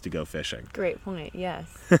good place to go fishing. Great point, yes.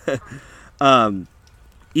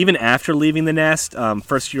 Even after leaving the nest,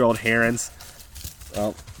 first-year-old herons...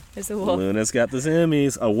 Oh, there's a wolf. Luna's got the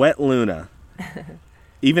zoomies. A wet Luna.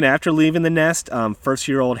 Even after leaving the nest,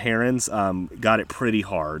 first-year-old herons got it pretty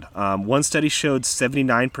hard. One study showed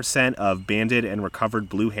 79% of banded and recovered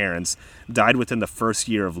blue herons died within the first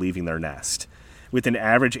year of leaving their nest, with an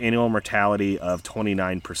average annual mortality of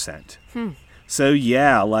 29%. So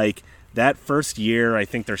yeah, that first year, I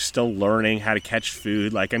think they're still learning how to catch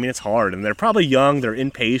food. It's hard, and they're probably young, they're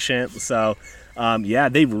impatient, so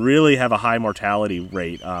they really have a high mortality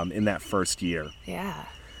rate in that first year. Yeah.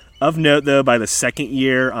 Of note, though, by the second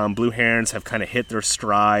year, blue herons have kind of hit their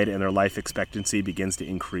stride and their life expectancy begins to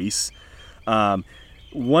increase.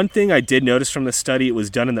 One thing I did notice from the study, it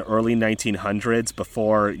was done in the early 1900s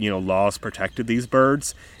before, laws protected these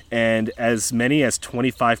birds, and as many as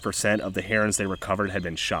 25% of the herons they recovered had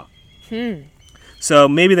been shot. So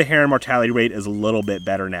maybe the heron mortality rate is a little bit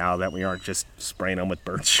better now that we aren't just spraying them with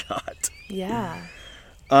bird shot. Yeah.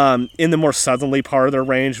 In the more southerly part of their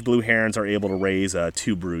range, blue herons are able to raise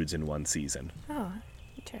 2 broods in one season. Oh,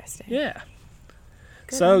 interesting. Yeah.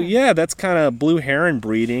 Good So, on it. yeah, that's kind of blue heron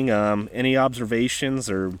breeding. Any observations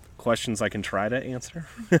or questions I can try to answer?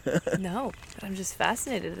 No, but I'm just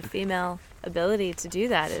fascinated. The female ability to do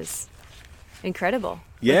that is incredible.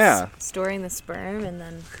 Yeah. It's storing the sperm and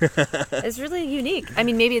then it's really unique. I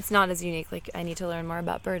mean, maybe it's not as unique. Like, I need to learn more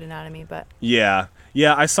about bird anatomy, but Yeah.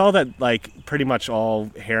 Yeah, I saw that, like, pretty much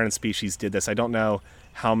all heron species did this. I don't know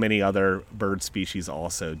how many other bird species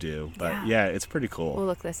also do, but yeah, it's pretty cool. we'll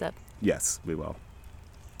look this up. Yes, we will.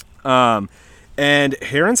 And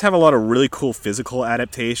herons have a lot of really cool physical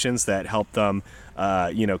adaptations that help them,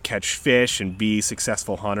 catch fish and be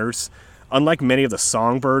successful hunters. Unlike many of the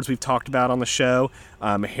songbirds we've talked about on the show,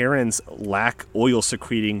 herons lack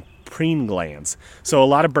oil-secreting preen glands. So a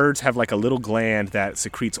lot of birds have like a little gland that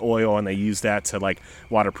secretes oil, and they use that to like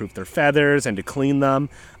waterproof their feathers and to clean them.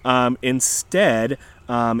 Instead,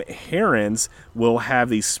 herons will have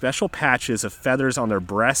these special patches of feathers on their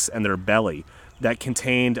breasts and their belly that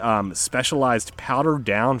contained specialized powder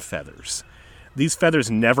down feathers. These feathers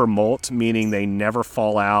never molt, meaning they never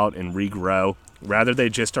fall out and regrow. Rather, they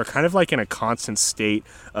just are kind of like in a constant state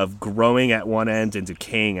of growing at one end and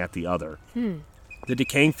decaying at the other. The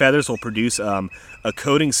decaying feathers will produce a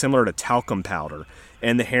coating similar to talcum powder,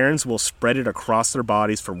 and the herons will spread it across their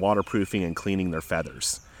bodies for waterproofing and cleaning their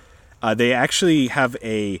feathers. They actually have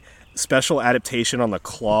a special adaptation on the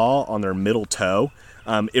claw on their middle toe.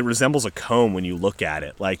 It resembles a comb when you look at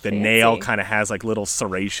it. Like the Fancy. nail kind of has like little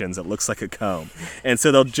serrations. It looks like a comb. And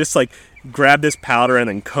so they'll just like grab this powder and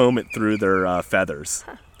then comb it through their feathers.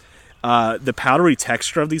 The powdery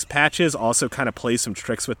texture of these patches also kind of plays some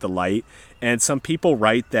tricks with the light. And some people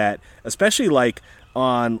write that, especially like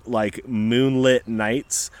on like moonlit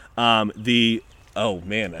nights, oh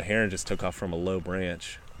man, a heron just took off from a low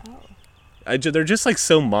branch. They're just like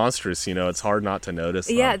so monstrous, it's hard not to notice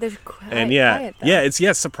them. Yeah, they're quiet. And yeah, quiet, though.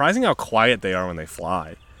 it's surprising how quiet they are when they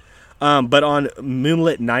fly. But on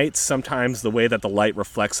moonlit nights, sometimes the way that the light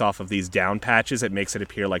reflects off of these down patches, it makes it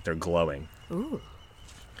appear like they're glowing. Ooh.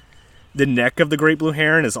 The neck of the great blue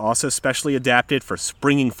heron is also specially adapted for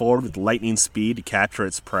springing forward with lightning speed to capture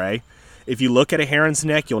its prey. If you look at a heron's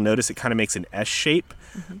neck, you'll notice it kind of makes an S shape.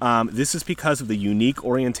 This is because of the unique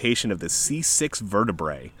orientation of the C6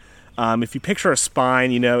 vertebrae. If you picture a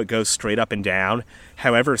spine, it goes straight up and down.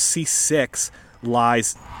 However, C6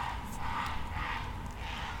 lies...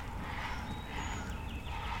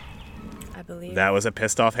 I believe. That was a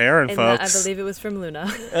pissed off heron, And folks. I believe it was from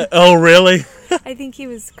Luna. Oh, really? I think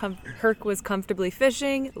Herc was comfortably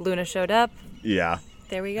fishing. Luna showed up. Yeah.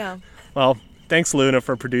 There we go. Well, thanks, Luna,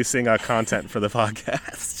 for producing content for the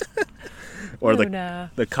podcast. Or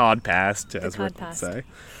Luna. the codpast, as we would codpast. say.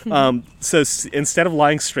 So instead of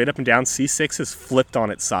lying straight up and down, C6 is flipped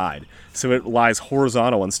on its side. So it lies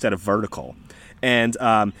horizontal instead of vertical. And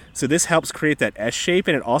so this helps create that S shape,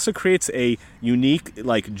 and it also creates a unique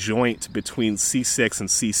like joint between C6 and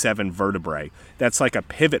C7 vertebrae. That's like a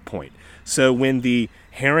pivot point. So when the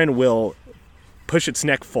heron will push its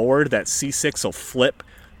neck forward, that C6 will flip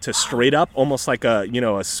to straight up, almost like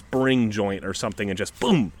a spring joint or something, and just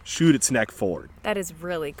boom, shoot its neck forward. That is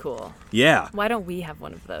really cool. Yeah. Why don't we have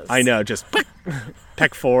one of those? I know, just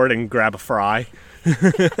peck forward and grab a fry.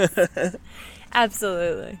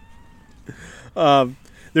 Absolutely.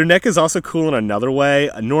 Their neck is also cool in another way.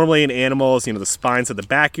 Normally in animals, the spine's at the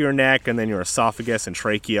back of your neck, and then your esophagus and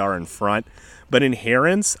trachea are in front. But in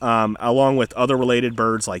herons, along with other related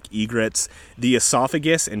birds like egrets, the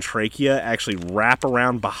esophagus and trachea actually wrap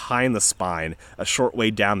around behind the spine a short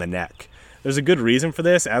way down the neck. There's a good reason for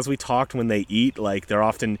this. As we talked, when they eat, like they're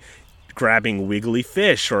often grabbing wiggly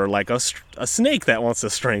fish or like a snake that wants to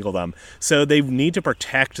strangle them. So they need to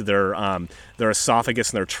protect their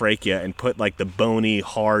esophagus and their trachea and put like the bony,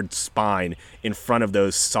 hard spine in front of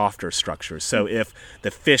those softer structures. So if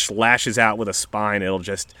the fish lashes out with a spine, it'll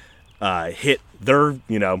just hit their,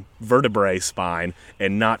 vertebrae spine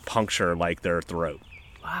and not puncture like their throat.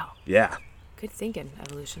 Wow. Yeah. Good thinking,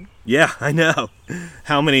 evolution. Yeah, I know.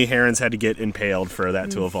 How many herons had to get impaled for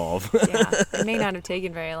that to evolve? Yeah, it may not have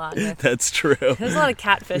taken very long. That's true. There's a lot of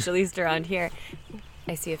catfish, at least around here.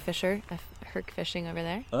 I see a herc fishing over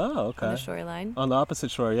there Oh, okay. on the shoreline. On the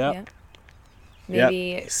opposite shore, yep. Yeah. Maybe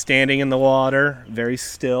Yep. Standing in the water, very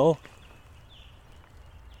still.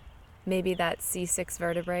 maybe that C6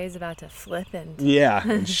 vertebrae is about to flip and Yeah,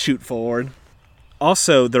 and shoot forward.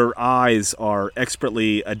 Also, their eyes are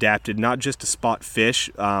expertly adapted not just to spot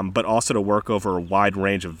fish, but also to work over a wide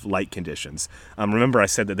range of light conditions. Remember I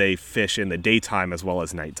said that they fish in the daytime as well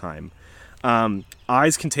as nighttime.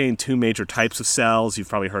 Eyes contain two major types of cells. You've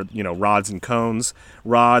probably heard, rods and cones.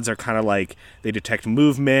 Rods are kind of like, they detect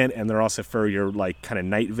movement, and they're also for your like kind of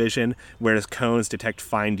night vision, whereas cones detect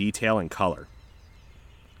fine detail and color.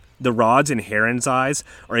 The rods in herons' eyes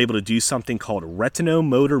are able to do something called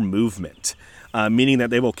retinomotor movement, meaning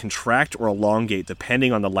that they will contract or elongate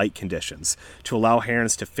depending on the light conditions to allow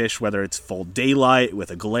herons to fish whether it's full daylight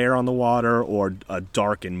with a glare on the water or a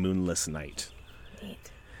dark and moonless night.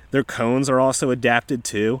 Their cones are also adapted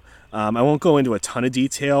too. I won't go into a ton of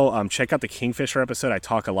detail. Check out the Kingfisher episode. I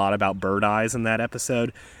talk a lot about bird eyes in that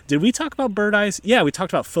episode. Did we talk about bird eyes? Yeah, we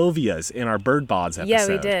talked about foveas in our bird bods episode. Yeah,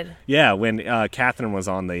 we did. Yeah, when Catherine was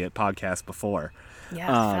on the podcast before.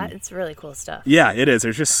 Yeah, it's really cool stuff. Yeah, it is.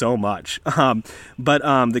 There's just so much. But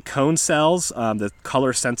the cone cells, the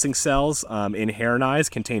color sensing cells in heron eyes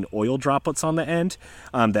contain oil droplets on the end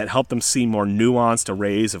that help them see more nuanced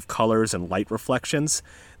arrays of colors and light reflections.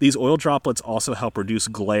 These oil droplets also help reduce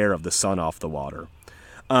glare of the sun off the water.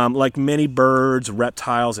 Like many birds,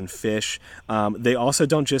 reptiles, and fish, they also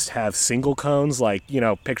don't just have single cones like,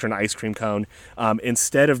 picture an ice cream cone.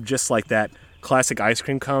 Instead of just like that classic ice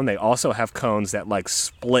cream cone, they also have cones that like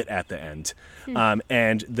split at the end.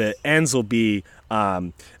 And the ends will be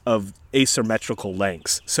of asymmetrical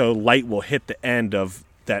lengths. So light will hit the end of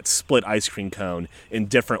that split ice cream cone in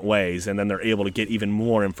different ways, and then they're able to get even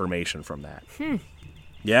more information from that.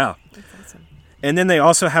 Yeah. That's awesome. And then they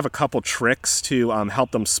also have a couple tricks to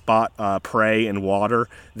help them spot prey in water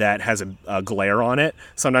that has a glare on it.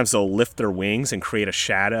 Sometimes they'll lift their wings and create a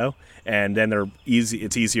shadow, and then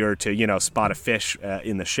it's easier to spot a fish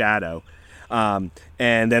in the shadow. And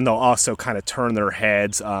then they'll also kind of turn their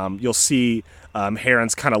heads. You'll see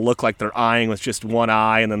herons kind of look like they're eyeing with just one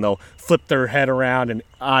eye, and then they'll flip their head around and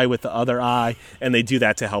eye with the other eye, and they do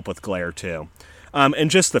that to help with glare too.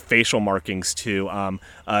 And just the facial markings too.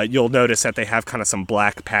 You'll notice that they have kind of some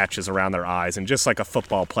black patches around their eyes, and just like a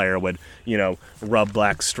football player would, rub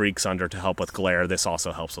black streaks under to help with glare, this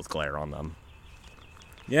also helps with glare on them.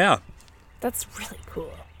 Yeah. That's really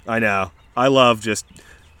cool. I know. I love just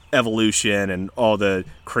evolution and all the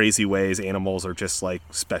crazy ways animals are just like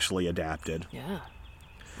specially adapted. Yeah.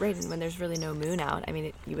 Right, and when there's really no moon out, I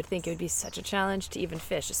mean, you would think it would be such a challenge to even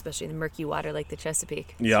fish, especially in the murky water like the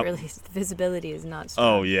Chesapeake. Yeah. Really, the visibility is not strong.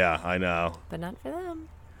 Oh, yeah, I know. But not for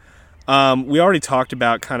them. We already talked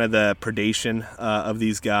about kind of the predation of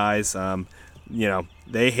these guys.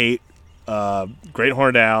 They hate great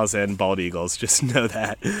horned owls and bald eagles. Just know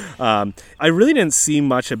that. I really didn't see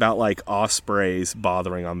much about like ospreys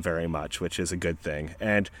bothering them very much, which is a good thing.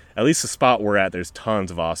 And at least the spot we're at, there's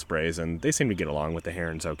tons of ospreys, and they seem to get along with the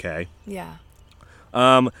herons okay. Yeah.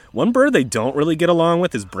 One bird they don't really get along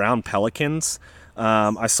with is brown pelicans.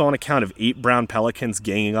 I saw an account of 8 brown pelicans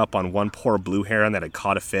ganging up on one poor blue heron that had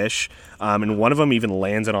caught a fish, and one of them even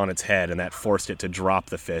landed on its head, and that forced it to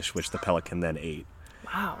drop the fish, which the pelican then ate.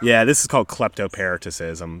 Wow. Yeah, this is called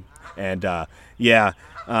kleptoparasitism. And,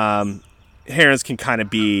 herons can kind of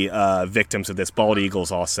be victims of this. Bald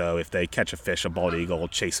eagles also, if they catch a fish, a bald eagle will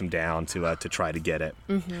chase them down to try to get it.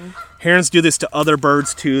 Mm-hmm. Herons do this to other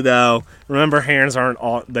birds too, though. Remember, herons aren't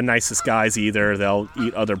all the nicest guys either. They'll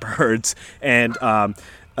eat other birds. And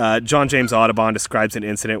John James Audubon describes an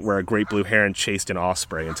incident where a great blue heron chased an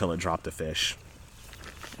osprey until it dropped a fish.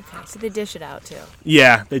 Okay, so they dish it out too.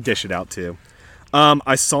 Yeah, they dish it out too.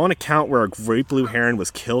 I saw an account where a great blue heron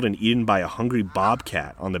was killed and eaten by a hungry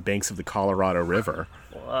bobcat on the banks of the Colorado River.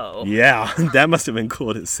 Whoa. Yeah, that must have been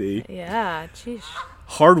cool to see. Yeah, geez.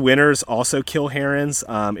 Hard winters also kill herons.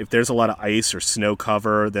 If there's a lot of ice or snow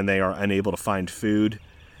cover, then they are unable to find food.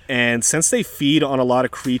 And since they feed on a lot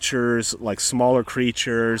of creatures, like smaller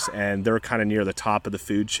creatures, and they're kind of near the top of the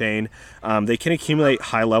food chain, they can accumulate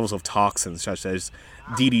high levels of toxins such as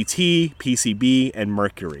DDT, PCB, and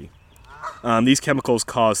mercury. These chemicals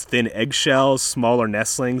cause thin eggshells, smaller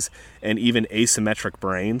nestlings, and even asymmetric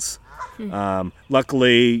brains.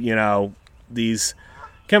 Luckily, these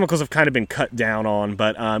chemicals have kind of been cut down on,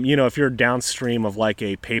 but, if you're downstream of like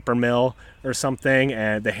a paper mill or something,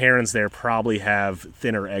 and the herons there probably have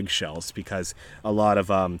thinner eggshells because a lot of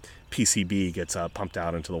PCB gets pumped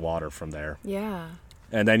out into the water from there. Yeah.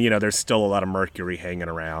 And then, there's still a lot of mercury hanging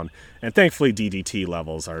around. And thankfully, DDT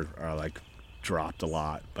levels are like dropped a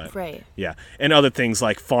lot, but right. Yeah, and other things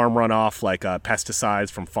like farm runoff, like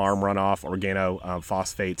pesticides from farm runoff,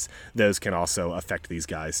 organophosphates, those can also affect these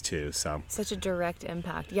guys too. So such a direct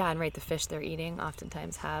impact. Yeah, and right, the fish they're eating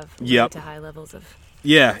oftentimes have yep. to high levels of.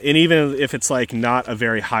 Yeah, and even if it's like not a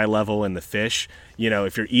very high level in the fish,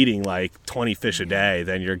 if you're eating like 20 fish a day,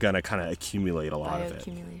 then you're gonna kind of accumulate a lot of it.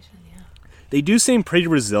 Bioaccumulation, yeah. They do seem pretty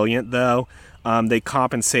resilient, though. They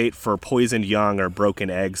compensate for poisoned young or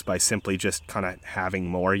broken eggs by simply just kind of having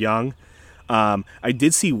more young. I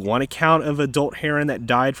did see one account of adult heron that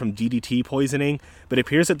died from DDT poisoning, but it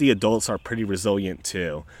appears that the adults are pretty resilient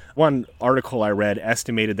too. One article I read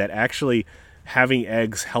estimated that actually having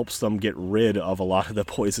eggs helps them get rid of a lot of the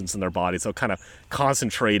poisons in their bodies. They'll kind of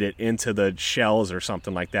concentrate it into the shells or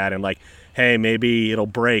something like that, and like, hey, maybe it'll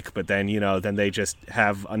break, but then, then they just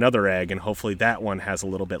have another egg, and hopefully that one has a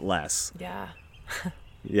little bit less. Yeah.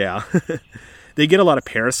 Yeah. They get a lot of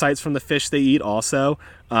parasites from the fish they eat also.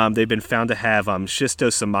 They've been found to have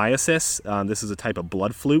schistosomiasis. This is a type of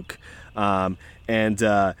blood fluke. And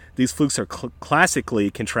these flukes are classically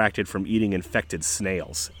contracted from eating infected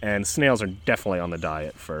snails. And snails are definitely on the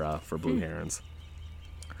diet for blue herons.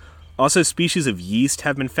 Also, species of yeast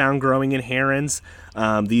have been found growing in herons.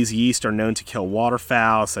 These yeast are known to kill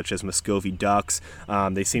waterfowl, such as Muscovy ducks.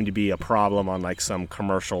 They seem to be a problem on like some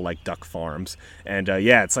commercial like duck farms. And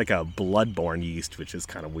it's like a bloodborne yeast, which is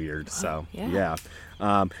kind of weird. So yeah.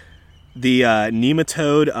 The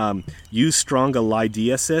nematode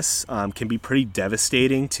Eustrongylidiasis can be pretty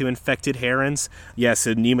devastating to infected herons. Yeah,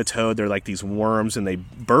 so nematode, they're like these worms, and they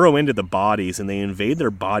burrow into the bodies, and they invade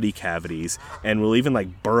their body cavities, and will even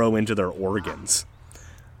like burrow into their organs.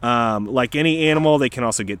 Like any animal, they can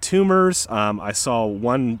also get tumors. I saw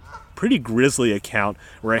one pretty grisly account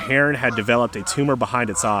where a heron had developed a tumor behind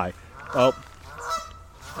its eye. Oh,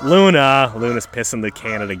 Luna's pissing the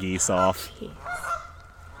Canada geese off.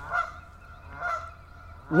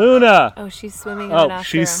 Luna! Oh, she's swimming on after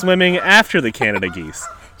she's him. swimming after the Canada geese.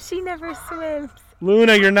 She never swims.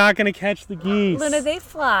 Luna, you're not going to catch the geese. Luna, they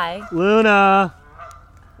fly. Luna!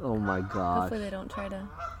 Oh my god. Hopefully they don't try to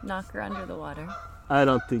knock her under the water. I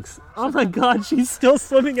don't think so. Oh my god, she's still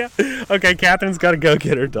swimming out. Okay, Catherine's got to go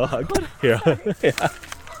get her dog. Here. Yeah.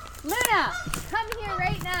 Luna, come here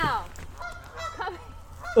right now.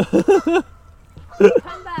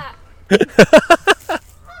 Come back.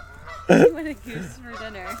 You want a goose for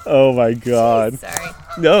dinner. Oh my god. Jeez, sorry.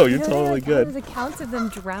 No, you're totally good. There's accounts of them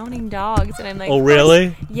drowning dogs, and I'm like, oh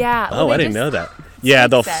really? Yeah. Oh, I didn't know that. Yeah,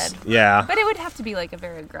 they'll. Yeah. But it would have to be like a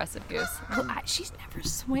very aggressive goose. Well, she's never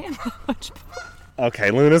swam that much before.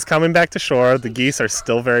 Okay, Luna's coming back to shore. The geese are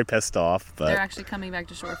still very pissed off, but they're actually coming back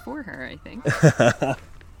to shore for her, I think.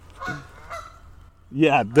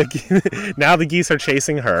 Yeah, now the geese are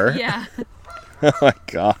chasing her. Yeah. Oh my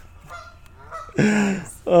god.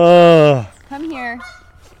 Oh. Come here,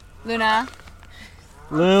 Luna.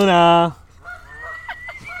 Luna,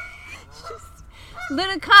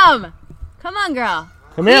 come. Come on, girl.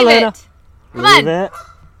 Come here, Leave Luna. it. Come on. It.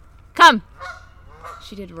 Come.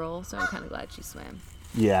 She did roll, so I'm kind of glad she swam.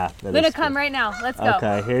 Yeah. Luna, come right now. Let's go.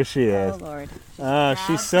 Okay, here she is. Oh, Lord.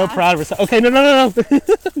 She's so proud of herself. Okay, no.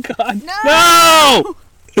 God. No!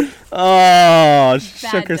 Oh, she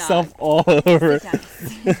shook Bad herself dog. all over.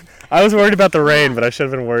 I was worried about the rain, but I should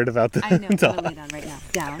have been worried about the I know. dog. I'm lay down right now.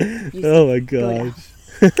 Down. Oh my gosh.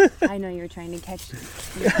 I know you were trying to catch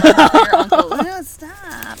your uncle. No,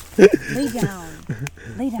 stop. Lay down.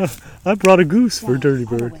 Lay down. I brought a goose for Down. Dirty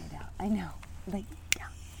All the Bird. way down. I know. Lay down.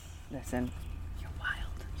 Listen. You're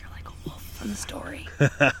wild. You're like a wolf from the story.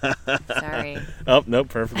 Sorry. Oh, nope,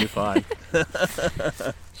 perfectly fine.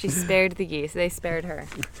 She spared the geese. They spared her.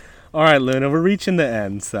 All right, Luna, we're reaching the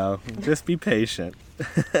end, so just be patient.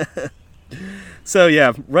 So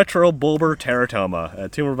yeah, retrobulbar teratoma, a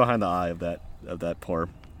tumor behind the eye of that poor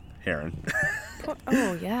heron.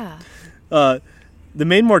 Oh yeah. The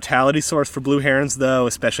main mortality source for blue herons, though,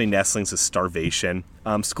 especially nestlings, is starvation.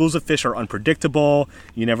 Schools of fish are unpredictable.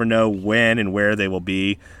 You never know when and where they will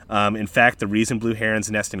be. In fact, the reason blue herons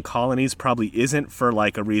nest in colonies probably isn't for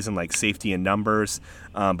like a reason like safety in numbers,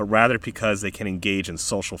 but rather because they can engage in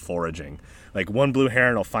social foraging. Like one blue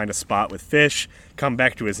heron will find a spot with fish, come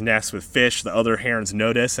back to his nest with fish, the other herons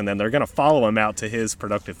notice, and then they're going to follow him out to his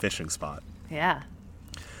productive fishing spot. Yeah.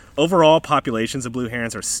 Overall, populations of blue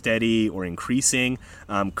herons are steady or increasing.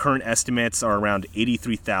 Current estimates are around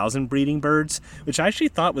 83,000 breeding birds, which I actually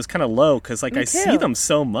thought was kind of low because I see them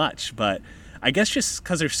so much, but I guess just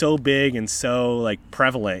because they're so big and so like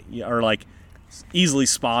prevalent or like easily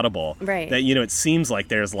spottable, right, that it seems like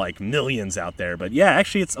there's like millions out there, but yeah,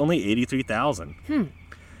 actually it's only 83,000.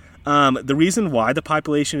 The reason why the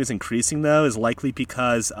population is increasing, though, is likely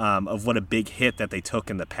because of what a big hit that they took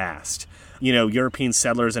in the past. European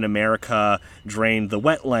settlers in America drained the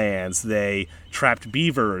wetlands, they trapped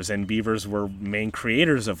beavers, and beavers were main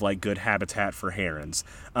creators of like good habitat for herons.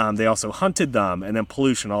 They also hunted them, and then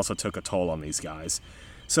pollution also took a toll on these guys.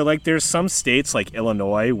 So, like, there's some states like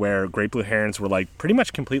Illinois where great blue herons were, like, pretty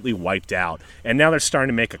much completely wiped out. And now they're starting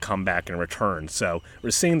to make a comeback and return. So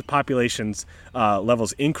we're seeing the population's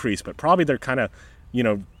levels increase, but probably they're kind of,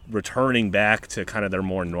 returning back to kind of their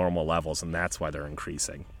more normal levels, and that's why they're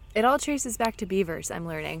increasing. It all traces back to beavers, I'm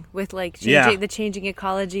learning, with, like, the changing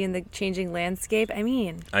ecology and the changing landscape. I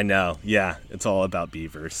mean... I know, yeah. It's all about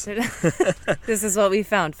beavers. This is what we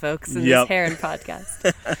found, folks, in this Heron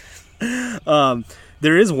podcast.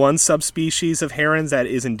 There is one subspecies of herons that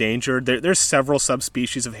is endangered. There's several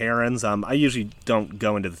subspecies of herons. I usually don't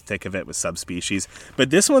go into the thick of it with subspecies, but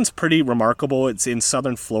this one's pretty remarkable. It's in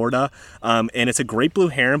southern Florida, and it's a great blue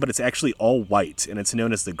heron, but it's actually all white, and it's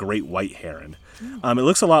known as the great white heron. It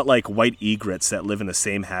looks a lot like white egrets that live in the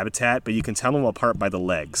same habitat, but you can tell them apart by the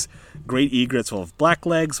legs. Great egrets will have black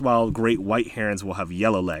legs, while great white herons will have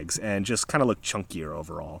yellow legs, and just kind of look chunkier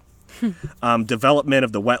overall. Development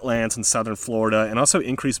of the wetlands in southern Florida and also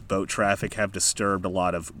increased boat traffic have disturbed a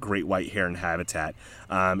lot of great white heron habitat.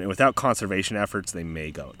 And without conservation efforts, they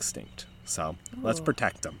may go extinct. So let's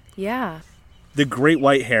protect them. Yeah. The great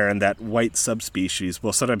white heron, that white subspecies,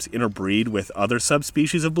 will sometimes interbreed with other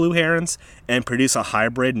subspecies of blue herons and produce a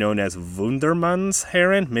hybrid known as Wundermann's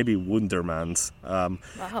heron, maybe Wundermann's. Wow.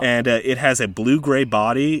 And it has a blue-gray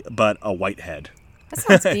body but a white head. That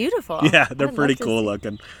sounds beautiful. Yeah, they're pretty cool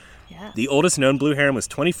looking. Yeah. The oldest known blue heron was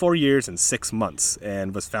 24 years and 6 months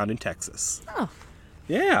and was found in Texas. Oh.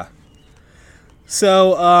 Yeah.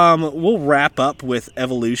 So we'll wrap up with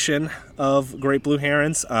evolution of great blue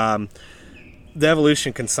herons. The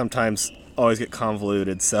evolution can sometimes always get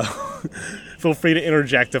convoluted, so feel free to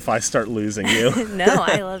interject if I start losing you. No,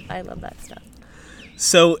 I love that stuff.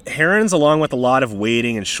 So herons, along with a lot of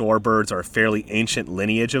wading and shorebirds, are a fairly ancient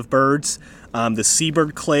lineage of birds. The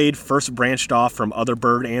seabird clade first branched off from other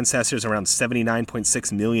bird ancestors around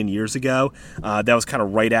 79.6 million years ago. That was kind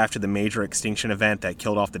of right after the major extinction event that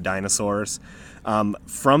killed off the dinosaurs.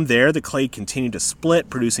 From there, the clade continued to split,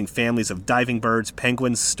 producing families of diving birds,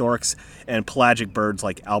 penguins, storks, and pelagic birds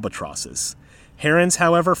like albatrosses. Herons,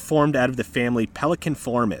 however, formed out of the family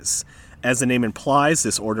Pelecanformes. As the name implies,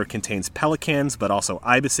 this order contains pelicans, but also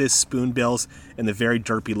ibises, spoonbills, and the very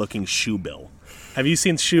derpy-looking shoebill. Have you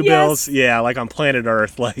seen shoebills? Yes. Yeah, like on planet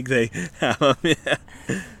Earth, like they have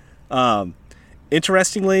them.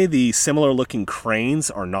 Interestingly, the similar-looking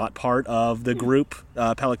cranes are not part of the group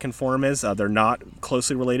Pelecanformes. They're not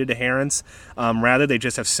closely related to herons. Rather, they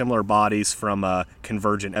just have similar bodies from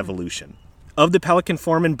convergent evolution. Of the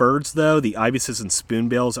pelicanforman birds, though, the ibises and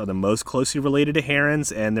spoonbills are the most closely related to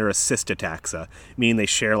herons, and they're a cystotaxa, meaning they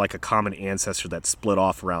share like a common ancestor that split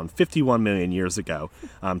off around 51 million years ago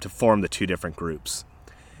to form the two different groups.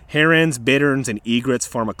 Herons, bitterns, and egrets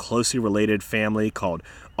form a closely related family called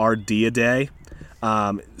Ardeidae.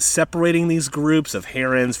 Separating these groups of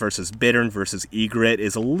herons versus bittern versus egret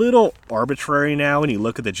is a little arbitrary now when you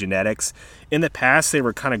look at the genetics. In the past, they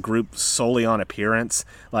were kind of grouped solely on appearance.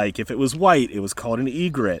 Like, if it was white, it was called an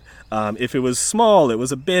egret. If it was small, it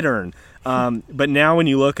was a bittern. But now when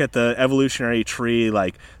you look at the evolutionary tree,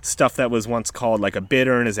 like, stuff that was once called like a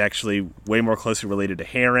bittern is actually way more closely related to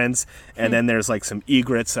herons. And then there's like some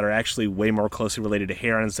egrets that are actually way more closely related to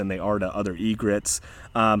herons than they are to other egrets.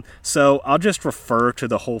 So I'll just refer to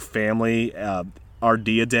the whole family,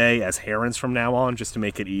 Ardeidae, as herons from now on, just to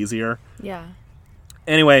make it easier. Yeah.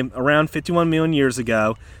 Anyway, around 51 million years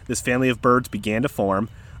ago, this family of birds began to form.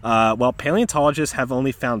 While paleontologists have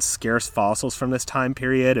only found scarce fossils from this time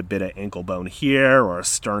period, a bit of ankle bone here or a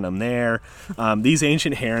sternum there, these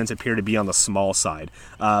ancient herons appear to be on the small side,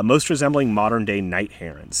 most resembling modern-day night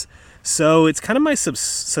herons. So it's kind of my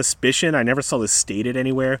suspicion, I never saw this stated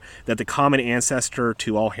anywhere, that the common ancestor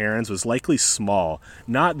to all herons was likely small,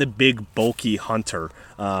 not the big, bulky hunter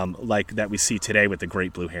like that we see today with the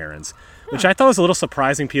great blue herons. Which I thought was a little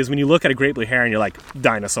surprising because when you look at a great blue heron, you're like,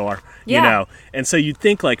 dinosaur, you know? And so you'd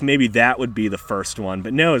think like maybe that would be the first one.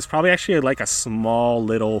 But no, it's probably actually like a small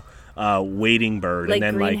little wading bird. Like and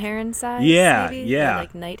then green heron size? Yeah, maybe? yeah. Or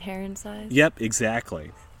like night heron size? Yep,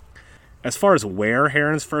 exactly. As far as where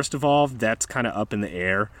herons first evolved, that's kind of up in the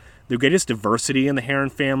air. The greatest diversity in the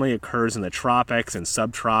heron family occurs in the tropics and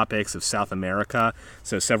subtropics of South America,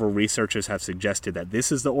 so several researchers have suggested that this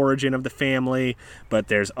is the origin of the family, but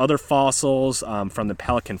there's other fossils from the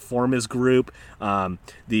Pelecanformes group.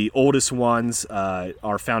 The oldest ones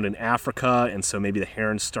are found in Africa, and so maybe the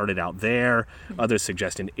herons started out there. Others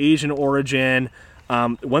suggest an Asian origin.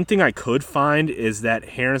 One thing I could find is that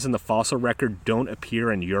herons in the fossil record don't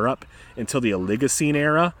appear in Europe until the Oligocene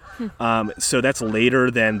era. So that's later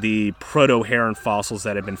than the proto-heron fossils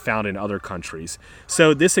that have been found in other countries.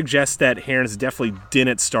 So this suggests that herons definitely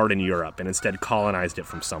didn't start in Europe and instead colonized it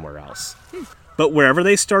from somewhere else. But wherever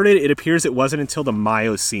they started, it appears it wasn't until the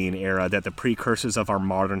Miocene era that the precursors of our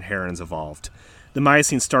modern herons evolved. The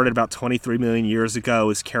Miocene started about 23 million years ago,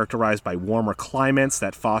 is characterized by warmer climates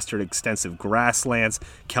that fostered extensive grasslands,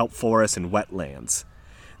 kelp forests, and wetlands.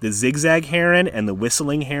 The zigzag heron and the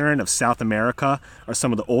whistling heron of South America are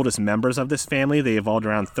some of the oldest members of this family. They evolved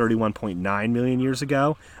around 31.9 million years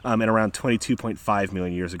ago and around 22.5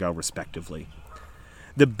 million years ago, respectively.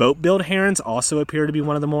 The boat-billed herons also appear to be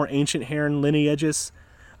one of the more ancient heron lineages.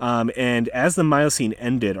 And as the Miocene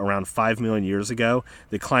ended around 5 million years ago,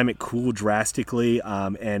 the climate cooled drastically,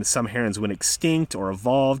 and some herons went extinct or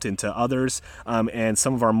evolved into others, and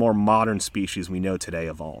some of our more modern species we know today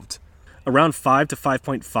evolved. Around 5 to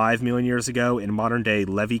 5.5 million years ago, in modern-day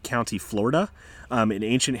Levy County, Florida, an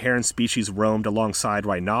ancient heron species roamed alongside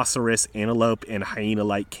rhinoceros, antelope, and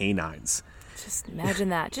hyena-like canines. Just imagine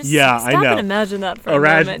that. Just yeah, stop I know. And imagine that for a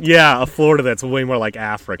moment. Yeah, a Florida that's way more like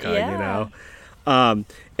Africa, you know?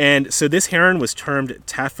 And so this heron was termed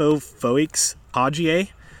Taphofoix hagiae.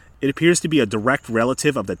 It appears to be a direct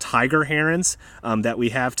relative of the tiger herons that we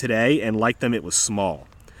have today, and like them, it was small.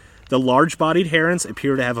 The large-bodied herons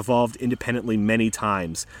appear to have evolved independently many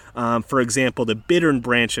times. For example, the bittern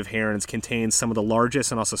branch of herons contains some of the largest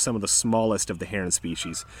and also some of the smallest of the heron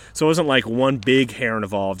species. So it wasn't like one big heron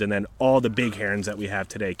evolved and then all the big herons that we have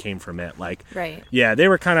today came from it. Right. Yeah, they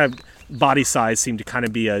were kind of, body size seemed to kind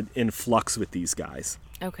of be in flux with these guys.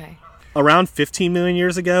 Okay. Around 15 million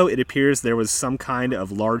years ago, it appears there was some kind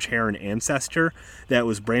of large heron ancestor that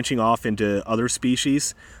was branching off into other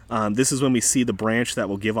species. This is when we see the branch that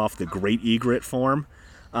will give off the great egret form.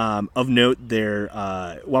 Of note,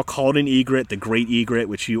 while called an egret, the great egret,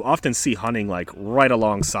 which you often see hunting right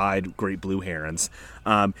alongside great blue herons,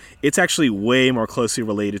 it's actually way more closely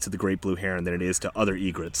related to the great blue heron than it is to other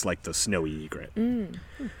egrets like the snowy egret.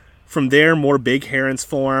 From there, more big herons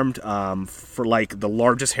formed. For the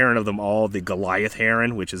largest heron of them all, the Goliath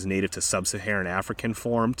heron, which is native to sub-Saharan African,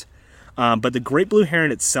 formed. But the great blue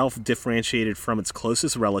heron itself differentiated from its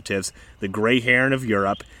closest relatives, the gray heron of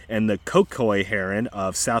Europe and the Kokoi heron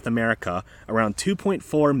of South America, around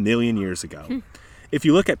 2.4 million years ago. If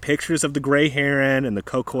you look at pictures of the gray heron and the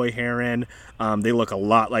Kokoi heron, they look a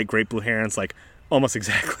lot like great blue herons, almost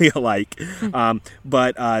exactly alike.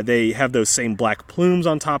 But they have those same black plumes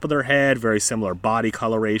on top of their head, very similar body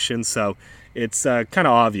coloration, so it's kind of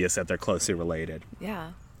obvious that they're closely related.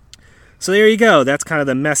 Yeah. So there you go. That's kind of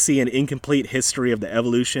the messy and incomplete history of the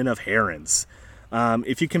evolution of herons.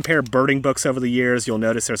 If you compare birding books over the years, you'll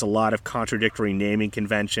notice there's a lot of contradictory naming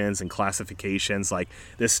conventions and classifications.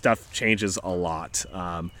 This stuff changes a lot.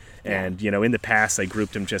 And, in the past, they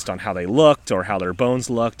grouped them just on how they looked or how their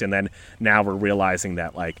bones looked. And then now we're realizing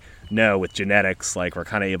that, no, with genetics, we're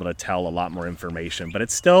kind of able to tell a lot more information. But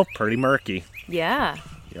it's still pretty murky. Yeah.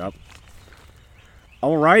 Yep.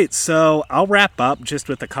 All right, so I'll wrap up just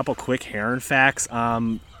with a couple quick heron facts.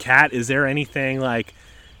 Kat, is there anything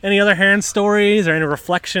any other heron stories or any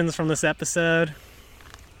reflections from this episode?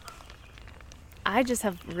 I just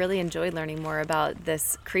have really enjoyed learning more about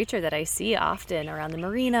this creature that I see often around the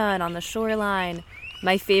marina and on the shoreline.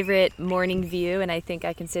 My favorite morning view, and I think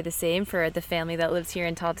I can say the same for the family that lives here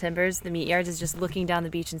in Tall Timbers, the meat yards, is just looking down the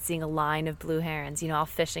beach and seeing a line of blue herons, all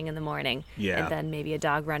fishing in the morning. Yeah. And then maybe a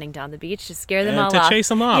dog running down the beach to scare them all off. To chase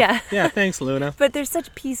them off. Yeah. Yeah, thanks, Luna. But they're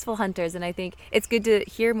such peaceful hunters, and I think it's good to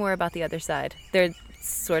hear more about the other side. They're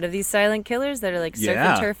sort of these silent killers that are surf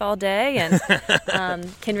and turf all day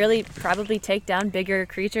and can really probably take down bigger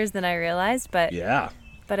creatures than I realized. But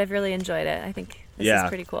I've really enjoyed it. I think this is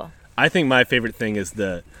pretty cool. I think my favorite thing is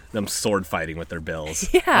them sword fighting with their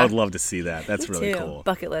bills. Yeah. I would love to see that. That's really cool.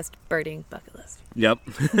 Bucket list, birding bucket list. Yep.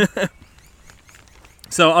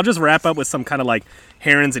 So I'll just wrap up with some kind of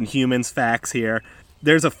herons and humans facts here.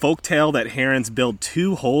 There's a folktale that herons build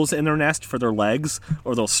 2 holes in their nest for their legs,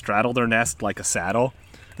 or they'll straddle their nest like a saddle.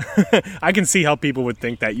 I can see how people would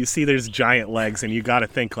think that. You see there's giant legs and you got to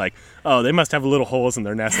think oh, they must have little holes in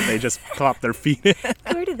their nest that they just plop their feet in.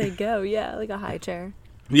 Where do they go? Yeah, like a high chair.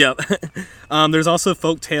 Yeah. There's also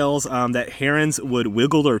folk tales that herons would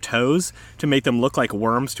wiggle their toes to make them look like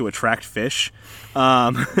worms to attract fish.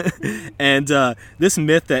 And this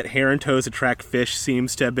myth that heron toes attract fish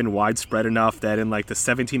seems to have been widespread enough that in like the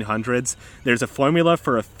 1700s, there's a formula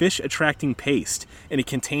for a fish-attracting paste, and it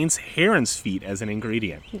contains heron's feet as an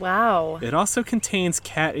ingredient. Wow. It also contains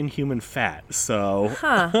cat and human fat, so...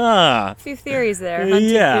 A few theories there.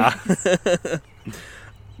 Yeah.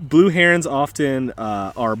 Blue herons often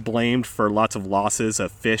are blamed for lots of losses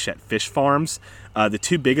of fish at fish farms. The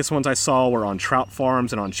two biggest ones I saw were on trout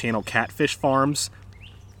farms and on channel catfish farms.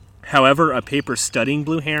 However, a paper studying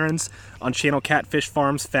blue herons on channel catfish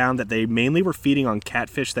farms found that they mainly were feeding on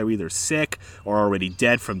catfish that were either sick or already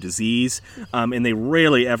dead from disease, and they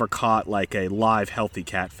rarely ever caught like a live, healthy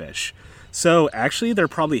catfish. So actually, they're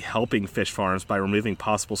probably helping fish farms by removing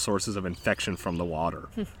possible sources of infection from the water.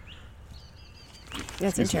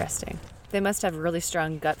 That's interesting. They must have really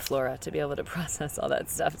strong gut flora to be able to process all that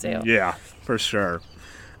stuff too. Yeah, for sure.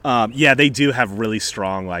 Yeah, they do have really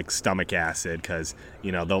strong like stomach acid because,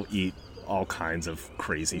 you know, they'll eat all kinds of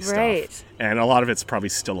crazy stuff. And a lot of it's probably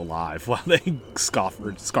still alive while they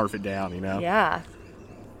scarf it down, you know? Yeah.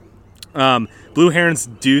 Blue herons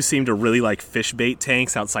do seem to really like fish bait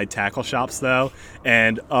tanks outside tackle shops, though,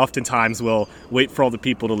 and oftentimes will wait for all the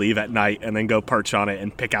people to leave at night and then go perch on it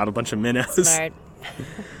and pick out a bunch of minnows. Smart.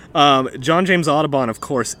 John James Audubon, of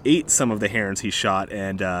course, ate some of the herons he shot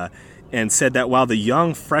and said that while the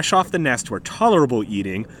young fresh off the nest were tolerable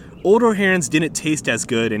eating, older herons didn't taste as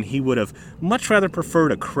good, and he would have much rather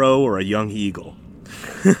preferred a crow or a young eagle.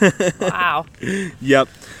 Wow. Yep.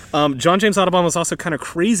 John James Audubon was also kind of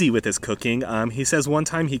crazy with his cooking. He says one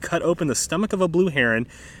time he cut open the stomach of a blue heron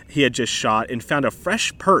he had just shot and found a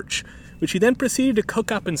fresh perch, which he then proceeded to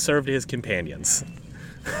cook up and serve to his companions.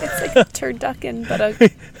 It's like a turducken, but a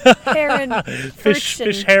heron Fish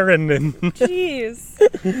heron. Jeez.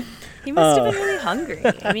 He must have been really hungry.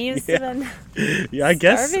 I mean, he must have been Yeah, I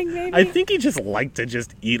guess. starving, maybe? I think he just liked to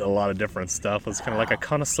just eat a lot of different stuff. Was kind of like a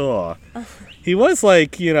connoisseur. He was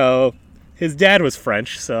like, you know, his dad was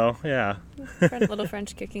French, so yeah. Little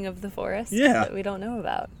French kicking of the forest that we don't know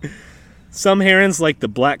about. Some herons, like the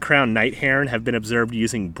black-crowned night heron, have been observed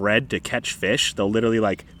using bread to catch fish. They'll literally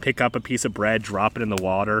like pick up a piece of bread, drop it in the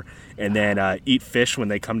water, and then eat fish when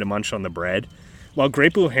they come to munch on the bread. While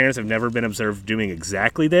great blue herons have never been observed doing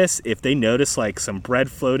exactly this, if they notice like some bread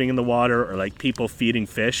floating in the water or like people feeding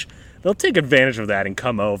fish, they'll take advantage of that and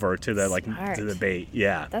come over to the to the bait.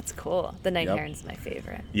 Yeah. That's cool. The night heron's my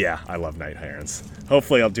favorite. Yeah, I love night herons.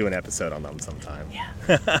 Hopefully I'll do an episode on them sometime.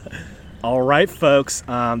 Yeah. All right, folks,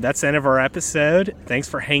 that's the end of our episode. Thanks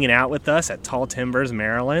for hanging out with us at Tall Timbers,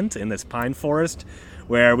 Maryland, in this pine forest,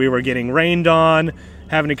 where we were getting rained on,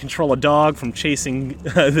 having to control a dog from chasing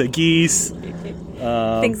the geese.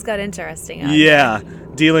 Things got interesting out Yeah,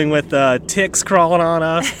 dealing with ticks crawling on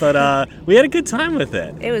us, but we had a good time with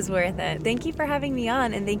it. It was worth it. Thank you for having me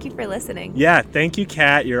on, and thank you for listening. Yeah, thank you,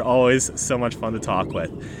 Kat. You're always so much fun to talk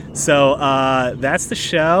with. So that's the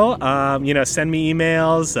show. Send me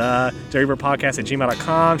emails,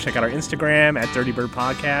 dirtybirdpodcast@gmail.com. Check out our Instagram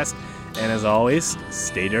 @dirtybirdpodcast. And as always,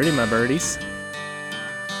 stay dirty, my birdies.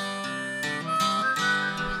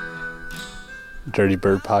 Dirty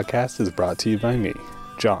Bird Podcast is brought to you by me,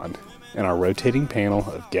 John, and our rotating panel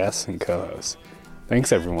of guests and co-hosts.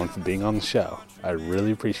 Thanks everyone for being on the show. I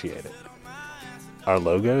really appreciate it. Our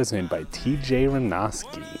logo is made by TJ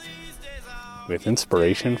Renoski, with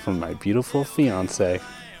inspiration from my beautiful fiance,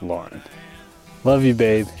 Lauren. Love you,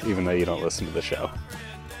 babe, even though you don't listen to the show.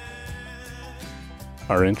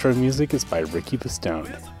 Our intro music is by Ricky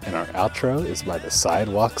Pistone, and our outro is by the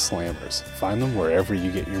Sidewalk Slammers. Find them wherever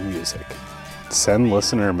you get your music. Send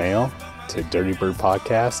listener mail to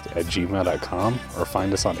dirtybirdpodcast@gmail.com or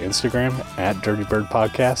find us on Instagram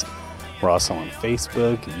 @dirtybirdpodcast. We're also on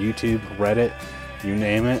Facebook, YouTube, Reddit, you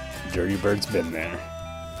name it, Dirty Bird's been there.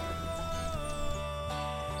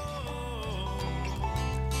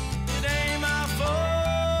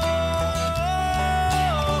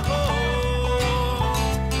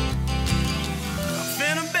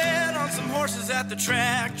 At the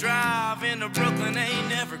track, drive into Brooklyn, ain't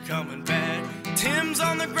never coming back. Tim's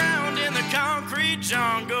on the ground in the concrete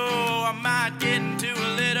jungle. I might get into